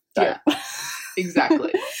 like, don't. Yeah.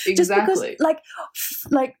 Exactly. Just because, like,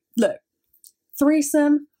 look,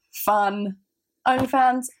 threesome, fun.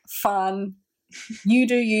 OnlyFans, fun. You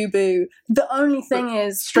do you, boo. The only thing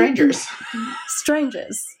is strangers.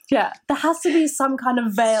 Yeah, there has to be some kind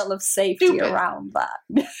of veil of safety around that.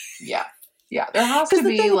 Yeah. There has to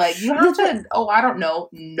be you have to. I don't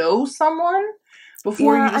know someone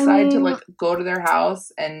before you decide to like go to their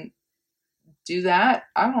house and do that.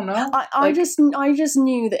 I don't know. I just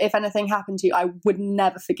knew that if anything happened to you, I would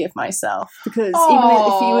never forgive myself, because even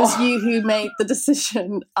if it was you who made the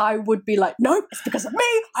decision, I would be like, nope, it's because of me.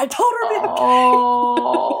 I told her to be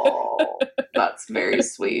okay. That's very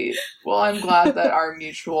sweet. Well, I'm glad that our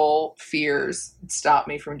mutual fears stopped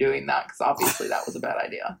me from doing that, because obviously that was a bad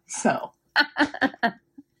idea. So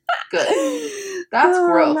good. That's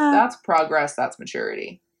growth. Man. That's progress. That's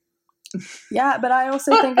maturity. Yeah, but I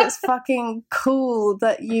also think it's fucking cool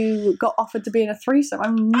that you got offered to be in a threesome.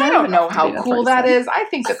 I don't know how cool that is. I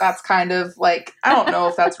think that that's kind of like, I don't know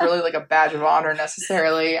if that's really like a badge of honor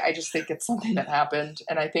necessarily. I just think it's something that happened,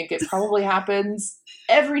 and I think it probably happens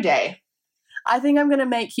every day. I think I'm going to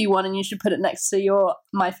make you one, and you should put it next to your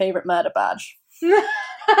my favorite murder badge.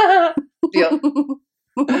 Deal.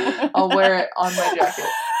 I'll wear it on my jacket.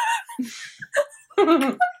 Can you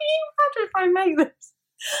imagine if I make this?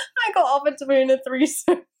 I got offered to be in a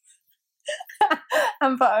threesome.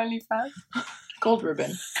 And for OnlyFans. Gold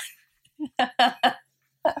ribbon. That's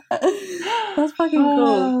fucking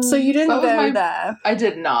cool. So you didn't go there? I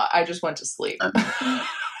did not. I just went to sleep.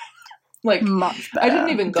 Like, much better. I didn't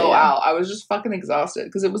even go out. I was just fucking exhausted,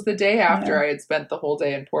 because it was the day after I had spent the whole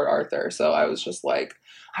day in Port Arthur. So I was just like,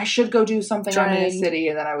 I should go do something. I'm in the city.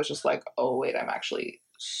 And then I was just like, oh, wait, I'm actually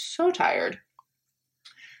so tired.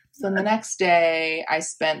 So the next day, I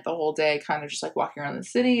spent the whole day kind of just like walking around the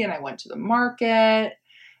city, and I went to the market,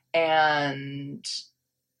 and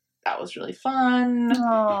that was really fun.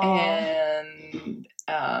 Aww.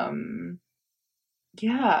 And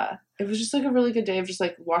yeah, it was just like a really good day of just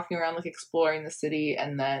like walking around, like exploring the city.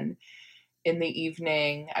 And then in the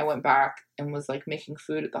evening, I went back and was like making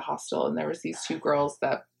food at the hostel, and there was these two girls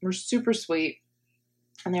that were super sweet,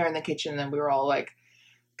 and they were in the kitchen, and we were all like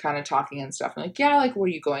kind of talking and stuff. And like, yeah, like, what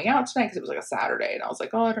are you going out tonight? Because it was like a Saturday. And I was like,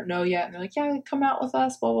 oh, I don't know yet. And they're like, yeah, come out with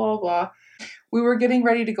us, blah, blah, blah. We were getting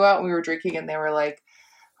ready to go out, and we were drinking, and they were like,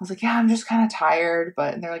 I was like, yeah, I'm just kind of tired.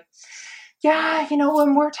 And they're like, yeah, you know,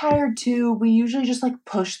 when we're tired too, we usually just like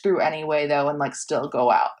push through anyway though, and like still go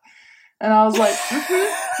out. And I was like,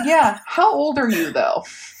 yeah, how old are you though?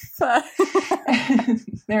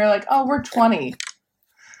 They were like, oh, we're 20.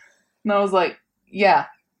 And I was like, yeah,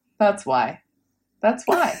 that's why. That's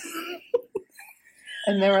why.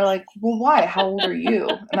 And they were like, well, why? How old are you?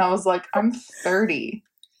 And I was like, I'm 30.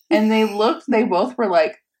 And they both were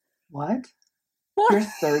like, what? You're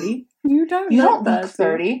 30? You don't look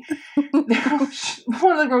 30. One of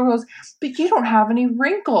the girls goes, but you don't have any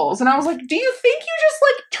wrinkles. And I was like, do you think you just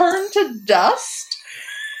like turn to dust?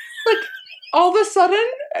 Like all of a sudden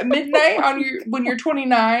at midnight when you're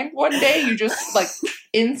 29, one day you just like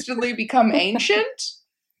instantly become ancient?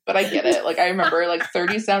 But I get it. Like, I remember, like,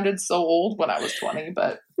 30 sounded so old when I was 20,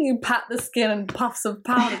 but... You pat the skin and puffs of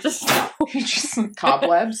powder just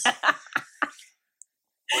cobwebs.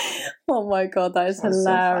 Oh my god, that is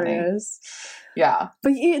hilarious. So yeah.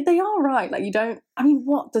 But they are right. Like, you don't... I mean,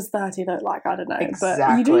 what does 30 look like? I don't know. Exactly.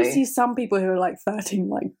 But you do see some people who are, like, 13,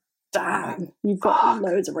 like, damn, you've got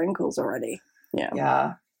loads of wrinkles already. Yeah.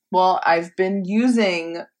 Yeah. Well, I've been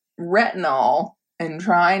using retinol and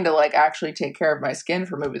trying to like actually take care of my skin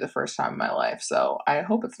for maybe the first time in my life. So I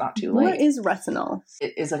hope it's not too late. What is retinol?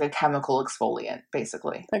 It is like a chemical exfoliant,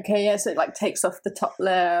 basically. Okay, yeah, so it like takes off the top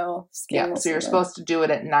layer of skin. Yeah, so you're supposed to do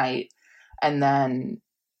it at night. And then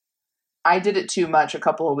I did it too much a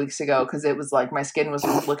couple of weeks ago because it was like my skin was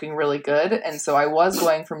looking really good. And so I was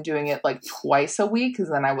going from doing it like twice a week,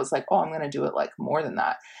 because then I was like, oh, I'm going to do it like more than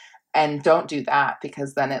that. And don't do that,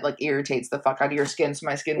 because then it like irritates the fuck out of your skin. So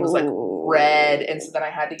my skin was like red. And so then I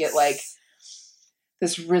had to get like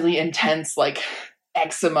this really intense like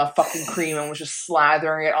eczema fucking cream and was just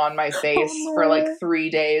slathering it on my face for like 3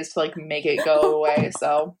 days to like make it go away.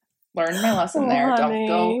 So learned my lesson there. Honey. Don't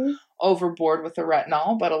go overboard with the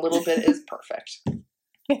retinol, but a little bit is perfect.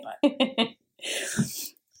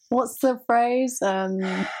 What's the phrase?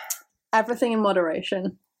 Everything in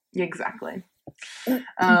moderation. Exactly.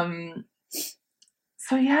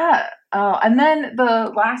 So yeah. And then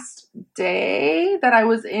the last day that I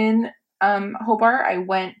was in Hobart,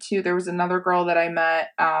 there was another girl that I met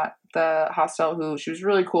at the hostel she was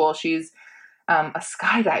really cool. She's a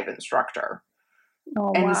skydive instructor.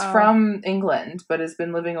 Oh, and wow. is from England, but has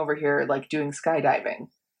been living over here, like, doing skydiving.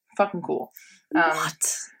 Fucking cool.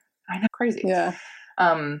 What? I know, crazy. Yeah.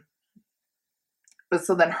 But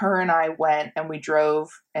so then her and I went and we drove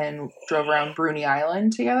around Bruny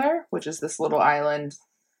Island together, which is this little island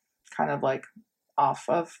kind of like off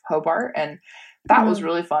of Hobart. And that was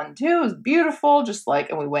really fun too. It was beautiful. Just like,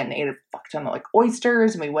 and we went and ate a fuck ton of like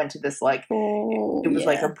oysters, and we went to this like, it was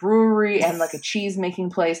like a brewery and like a cheese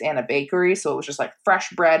making place and a bakery. So it was just like fresh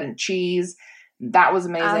bread and cheese. That was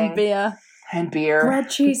amazing. And beer. Bread,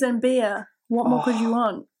 cheese, and beer. What more could you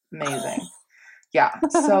want? Amazing. Yeah,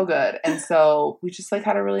 so good. And so we just like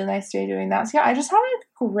had a really nice day doing that. So yeah, I just had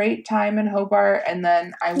a great time in Hobart. And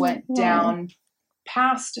then I went down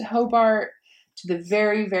past Hobart to the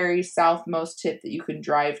very, very southmost tip that you can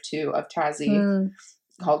drive to of Tassie,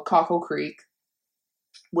 called Cockle Creek,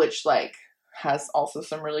 which like has also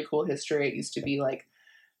some really cool history. It used to be like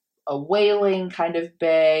a whaling kind of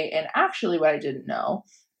bay. And actually what I didn't know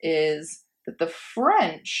is that the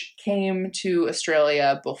French came to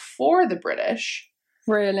Australia before the British.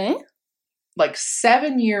 Really? Like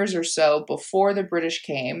 7 years or so before the British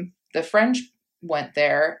came, the French went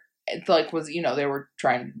there. It like was, they were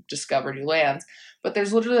trying to discover new lands. But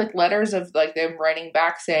there's literally like letters of like them writing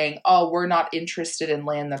back saying, oh, we're not interested in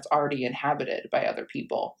land that's already inhabited by other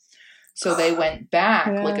people. So they went back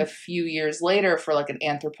like a few years later for like an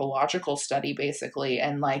anthropological study basically,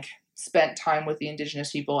 and like spent time with the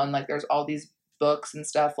indigenous people, and like there's all these books and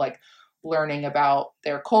stuff like learning about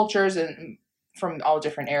their cultures and from all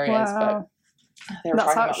different areas. But they were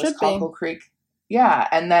talking about this Cockle Creek. Yeah.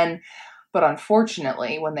 And then, but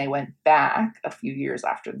unfortunately, when they went back a few years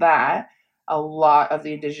after that, a lot of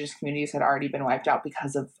the indigenous communities had already been wiped out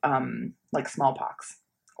because of like smallpox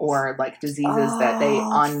or like diseases that they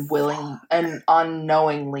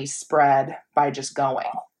unknowingly spread by just going.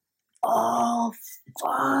 Oh,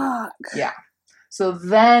 fuck. Yeah. So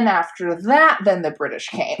then after that, then the British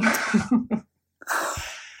came.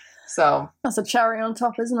 So. That's a cherry on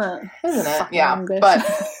top, isn't it? Isn't it? Yeah. But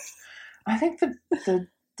I think the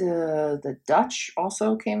Dutch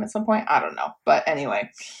also came at some point. I don't know. But anyway,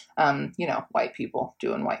 white people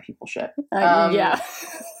doing white people shit. Yeah.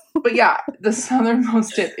 But yeah, the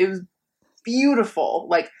southernmost tip, it was beautiful.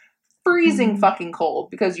 Like, freezing fucking cold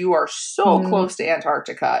because you are so close to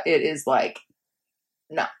Antarctica. It is like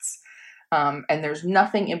nuts. And there's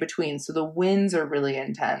nothing in between. So the winds are really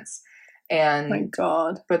intense. And my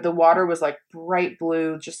God. But the water was like bright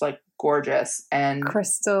blue, just like gorgeous and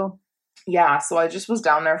crystal. Yeah. So I just was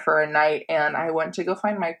down there for a night, and I went to go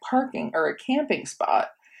find my parking or a camping spot,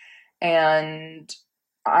 and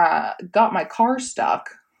got my car stuck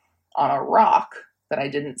on a rock that I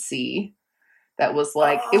didn't see. That was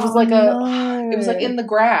like, it was like in the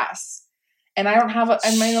grass. And I don't have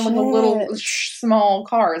I'm in like a little small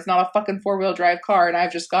car. It's not a fucking 4-wheel drive car. And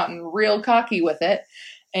I've just gotten real cocky with it.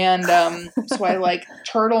 And so I like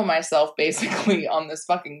turtle myself basically on this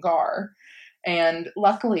fucking car. And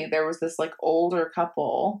luckily there was this like older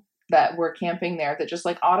couple that were camping there that just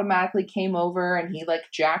like automatically came over, and he like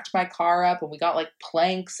jacked my car up, and we got like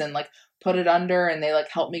planks and like put it under, and they like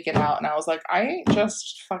helped me get out. And I was like, I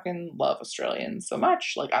just fucking love Australians so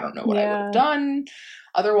much. Like, I don't know what I would have done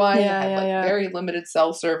otherwise. I had very limited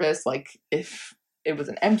cell service. Like, if it was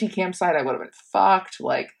an empty campsite, I would have been fucked.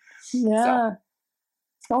 Like, my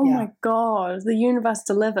God, the universe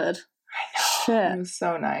delivered. I know. Shit. It was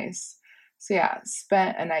so nice. So yeah,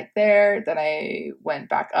 spent a night there. Then I went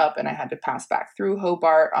back up, and I had to pass back through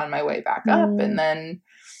Hobart on my way back up. And then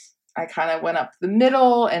I kind of went up the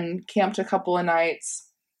middle and camped a couple of nights.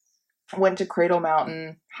 Went to Cradle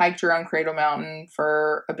Mountain, hiked around Cradle Mountain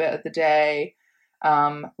for a bit of the day.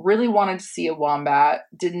 Really wanted to see a wombat.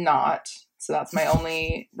 Did not. So that's my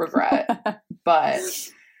only regret. But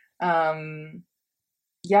it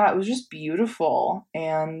was just beautiful.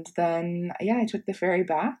 And then, I took the ferry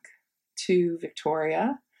back to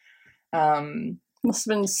Victoria. Must have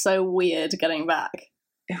been so weird getting back.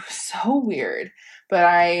 It was so weird. But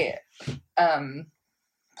I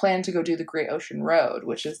planned to go do the Great Ocean Road,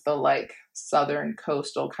 which is the like southern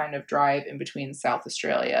coastal kind of drive in between South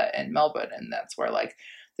Australia and Melbourne. And that's where like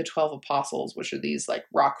the 12 Apostles, which are these like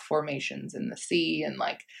rock formations in the sea, and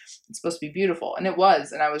like it's supposed to be beautiful. And it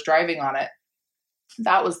was. And I was driving on it.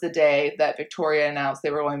 That was the day that Victoria announced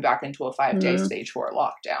they were going back into a 5-day stage 4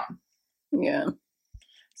 lockdown. Yeah.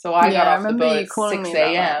 So I got off the boat at 6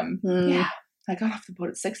 a.m. Yeah. I got off the boat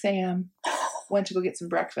at 6 a.m. Went to go get some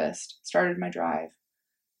breakfast. Started my drive.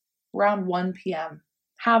 Around 1 p.m.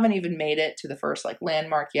 Haven't even made it to the first like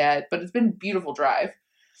landmark yet, but it's been a beautiful drive.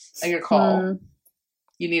 I get a call.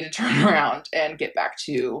 You need to turn around and get back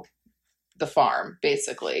to the farm,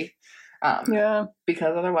 basically.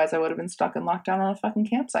 Because otherwise I would have been stuck and locked down on a fucking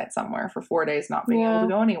campsite somewhere for 4 days, not being able to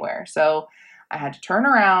go anywhere. So I had to turn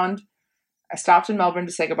around. I stopped in Melbourne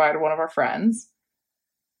to say goodbye to one of our friends,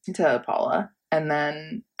 to Paula. And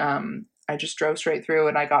then I just drove straight through,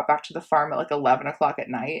 and I got back to the farm at like 11 o'clock at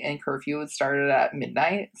night, and curfew had started at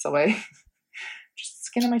midnight. So I just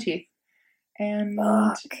skin of my teeth. And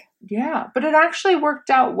yeah, but it actually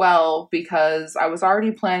worked out well because I was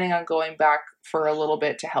already planning on going back for a little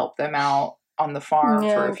bit to help them out on the farm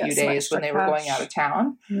for a few days when they were going out of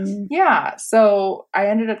town. Yeah, so I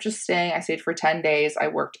ended up just staying. I stayed for 10 days. I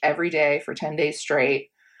worked every day for 10 days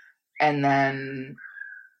straight, and then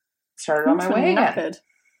started on my way again.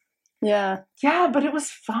 Yeah, but it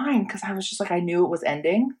was fine because I was just like, I knew it was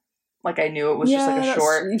ending. Like, I knew it was just like a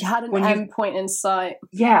short... You had an end point in sight.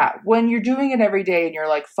 Yeah. When you're doing it every day and you're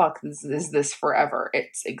like, fuck, this is this forever,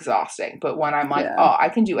 it's exhausting. But when I'm like, I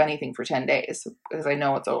can do anything for 10 days because I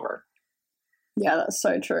know it's over. Yeah, that's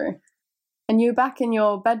so true. And you were back in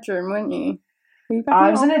your bedroom, weren't you? Were you back I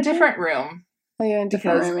was in a different room. Oh, you're in a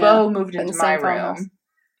different room, because Beau moved into my room.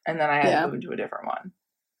 And then I had to move into a different one.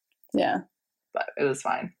 Yeah. But it was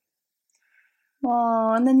fine.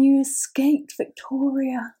 Oh, and then you escaped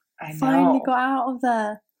Victoria. I know. Finally got out of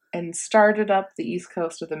there. And started up the east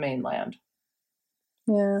coast of the mainland.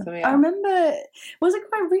 Yeah. So, I remember, was it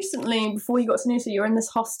quite recently before you got to Noosa, you were in this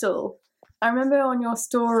hostel? I remember on your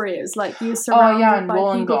story, it was like you were surrounded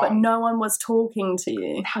by people, but no one was talking to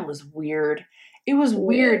you. That was weird. It was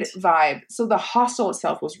weird vibe. So the hostel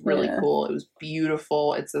itself was really cool. It was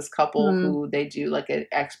beautiful. It's this couple who they do like an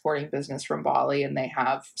exporting business from Bali, and they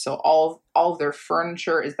have all of their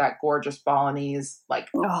furniture is that gorgeous Balinese like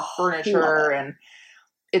furniture, and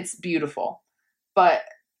it's beautiful. But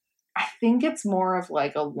I think it's more of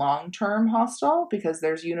like a long-term hostel because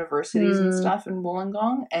there's universities and stuff in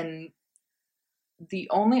Wollongong, and the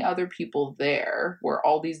only other people there were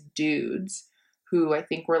all these dudes who I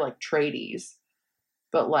think were like tradies.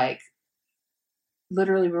 But, like,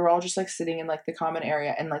 literally, we were all just, like, sitting in, like, the common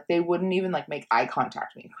area. And, like, they wouldn't even, like, make eye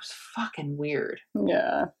contact with me. It was fucking weird.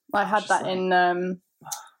 Yeah. I had that in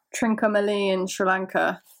Trincomalee in Sri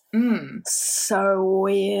Lanka. So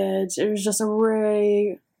weird. It was just a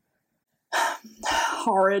really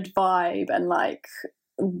horrid vibe. And, like,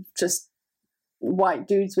 just white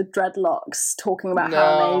dudes with dreadlocks talking about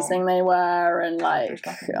how amazing they were. And, like,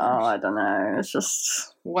 I don't know. It's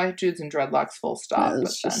just... White dudes and dreadlocks, full stop.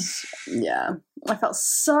 I felt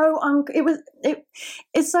so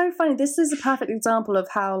it's so funny. This is a perfect example of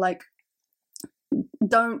how, like,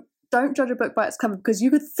 don't judge a book by its cover, because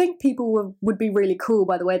you could think people would be really cool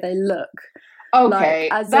by the way they look. Okay,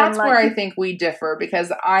 like, that's where I think we differ,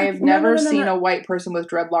 because I have never seen a white person with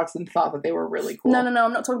dreadlocks and thought that they were really cool. No,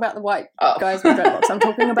 I'm not talking about the white guys with dreadlocks. I'm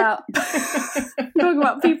talking about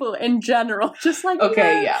people in general. Just like,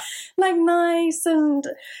 like nice, and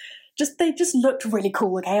they just looked really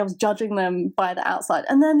cool. Okay, I was judging them by the outside,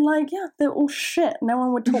 and then like, they're all shit. No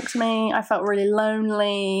one would talk to me. I felt really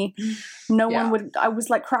lonely. No one would. I was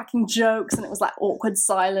like cracking jokes, and it was like awkward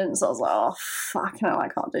silence. I was like, oh fuck, no, I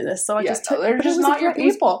can't do this. So I just took. They're just not your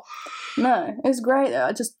people. No, it was great though.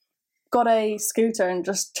 I just got a scooter and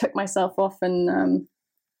just took myself off, and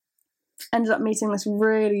ended up meeting this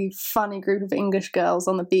really funny group of English girls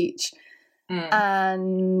on the beach,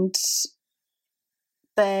 and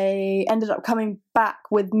they ended up coming back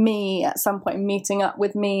with me at some point, meeting up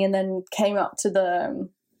with me, and then came up to the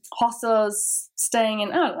hostels staying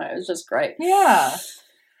in. I don't know, it was just great. Yeah.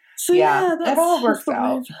 So it all works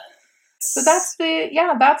out. So that's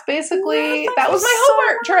basically, that was my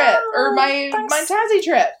Hobart trip, or my Tassie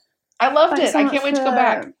trip. I loved it. I can't wait to go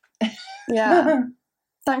back. Yeah.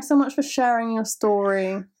 Thanks so much for sharing your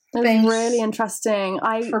story. It was really interesting.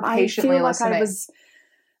 I feel like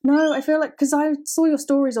I feel like, because I saw your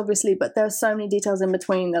stories obviously, but there are so many details in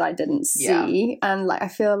between that I didn't see, and like I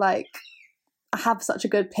feel like I have such a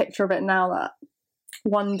good picture of it now that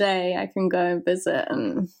one day I can go and visit,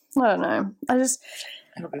 and I don't know.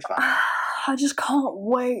 It'll be fun. I just can't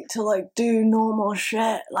wait to like do normal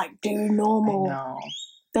shit, like do normal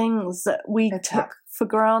things that we took for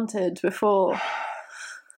granted before.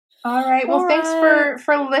 All right. Well, thanks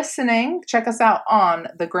for listening. Check us out on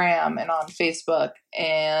the gram and on Facebook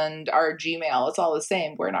and our Gmail. It's all the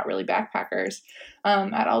same. We're not really backpackers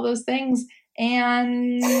at all those things.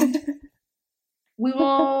 And we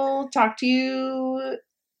will talk to you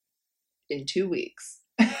in 2 weeks.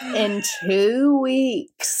 In 2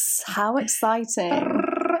 weeks. How exciting.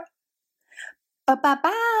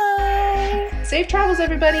 Bye-bye. Safe travels,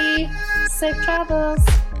 everybody. Safe travels.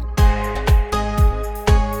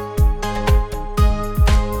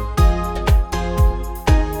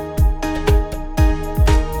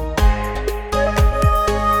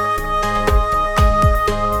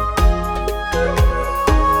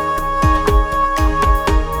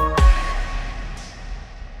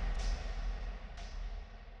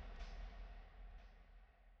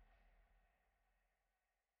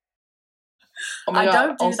 Oh my God.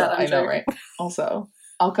 Don't do also, that, I know, right? Also,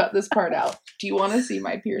 I'll cut this part out. Do you want to see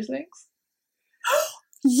my piercings?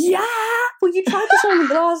 Yeah! Well, you tried to show me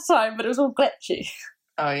the last time, but it was all glitchy.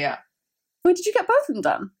 Oh, yeah. Wait, did you get both of them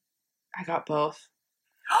done? I got both.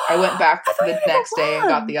 I went back the next day and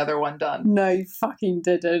got the other one done. No, you fucking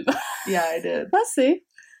didn't. Yeah, I did. Let's see.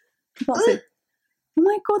 Let's see. Oh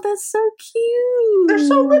my God, they're so cute. They're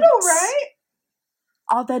so little, right?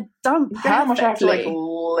 Oh, they're done perfectly. How much I have to like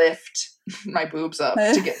lift my boobs up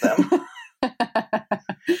to get them.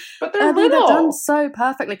 But they're little. They're done so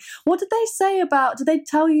perfectly. What did they say about? Did they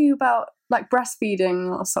tell you about like breastfeeding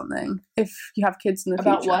or something? If you have kids in the future,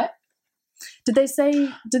 about what? Did they say?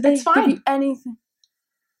 Did they give you anything?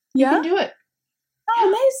 Yeah, you can do it.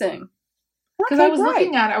 Oh, amazing. Because I was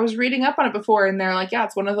looking at it, I was reading up on it before, and they're like, yeah,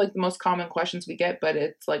 it's one of like the most common questions we get, but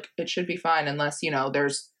it's like it should be fine unless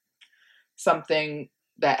there's something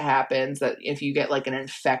that happens that if you get like an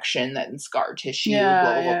infection that in scar tissue, blah,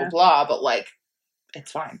 blah, blah, blah, blah, but like,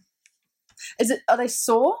 it's fine. Are they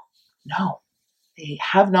sore? No, they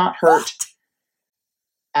have not hurt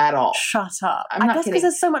at all. Shut up. I guess because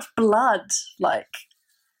there's so much blood, like.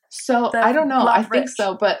 So, I don't know. I think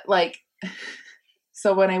so, but like,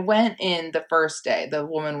 so when I went in the first day, the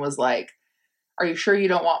woman was like, are you sure you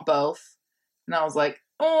don't want both? And I was like,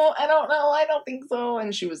 oh, I don't know. I don't think so.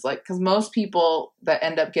 And she was like, because most people that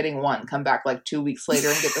end up getting one come back like 2 weeks later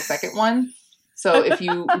and get the second one. So if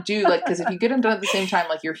you do because if you get them done at the same time,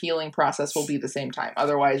 like your healing process will be the same time.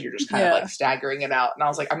 Otherwise, you're just kind of like staggering it out. And I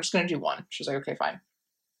was like, I'm just going to do one. She was like, okay, fine.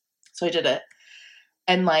 So I did it.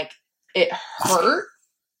 And like, it hurt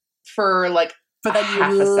for like but then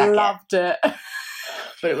half a second. Loved it.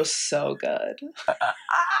 But it was so good.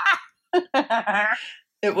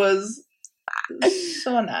 It was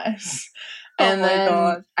so nice. And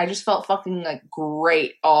then I just felt fucking like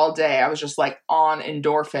great all day. I was just like on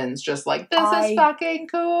endorphins, just like, this is fucking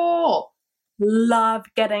cool. Love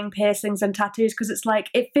getting piercings and tattoos because it's like,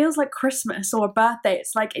 it feels like Christmas or a birthday.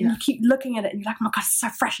 It's like, and you keep looking at it and you're like, oh my God, it's so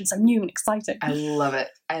fresh and so new and exciting. I love it.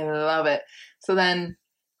 I love it. So then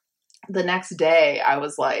the next day I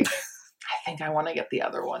was like, I think I want to get the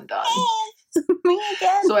other one done. Me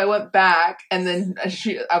again. So I went back and then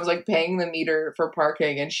I was like paying the meter for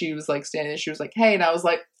parking and she was like standing there. She was like, hey, and I was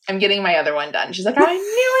like, I'm getting my other one done. She's like, I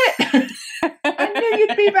knew it. I knew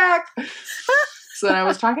you'd be back. So then I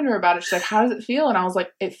was talking to her about it. She's like, how does it feel? And I was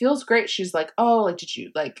like, it feels great. She's like, oh, like, did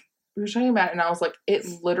you like, we were talking about it. And I was like, it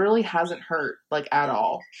literally hasn't hurt like at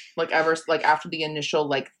all. Like ever, like after the initial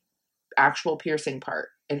like actual piercing part,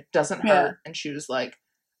 it doesn't hurt. And she was like,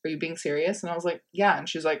 are you being serious? And I was like, yeah. And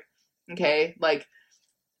she was like, okay, like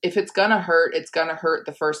if it's gonna hurt, it's gonna hurt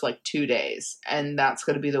the first like 2 days and that's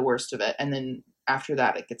gonna be the worst of it. And then after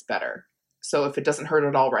that, it gets better. So if it doesn't hurt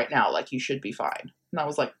at all right now, like you should be fine. And I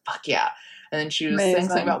was like, fuck yeah. And then she was saying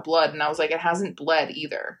something about blood and I was like, it hasn't bled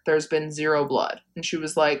either. There's been 0 blood. And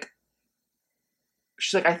she's like,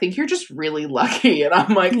 I think you're just really lucky. And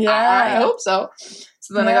I'm like, I hope so.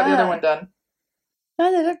 So then I got the other one done.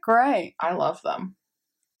 No, they look great. I love them.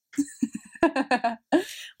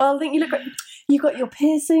 Well, I think you look great. You got your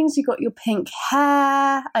piercings, you got your pink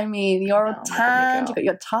hair. I mean, you're all tanned, you got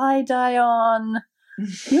your tie-dye on.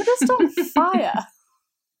 You're just on fire.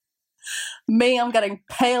 Me, I'm getting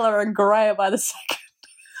paler and grayer by the second.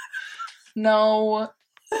 No,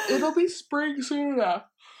 it'll be spring soon enough.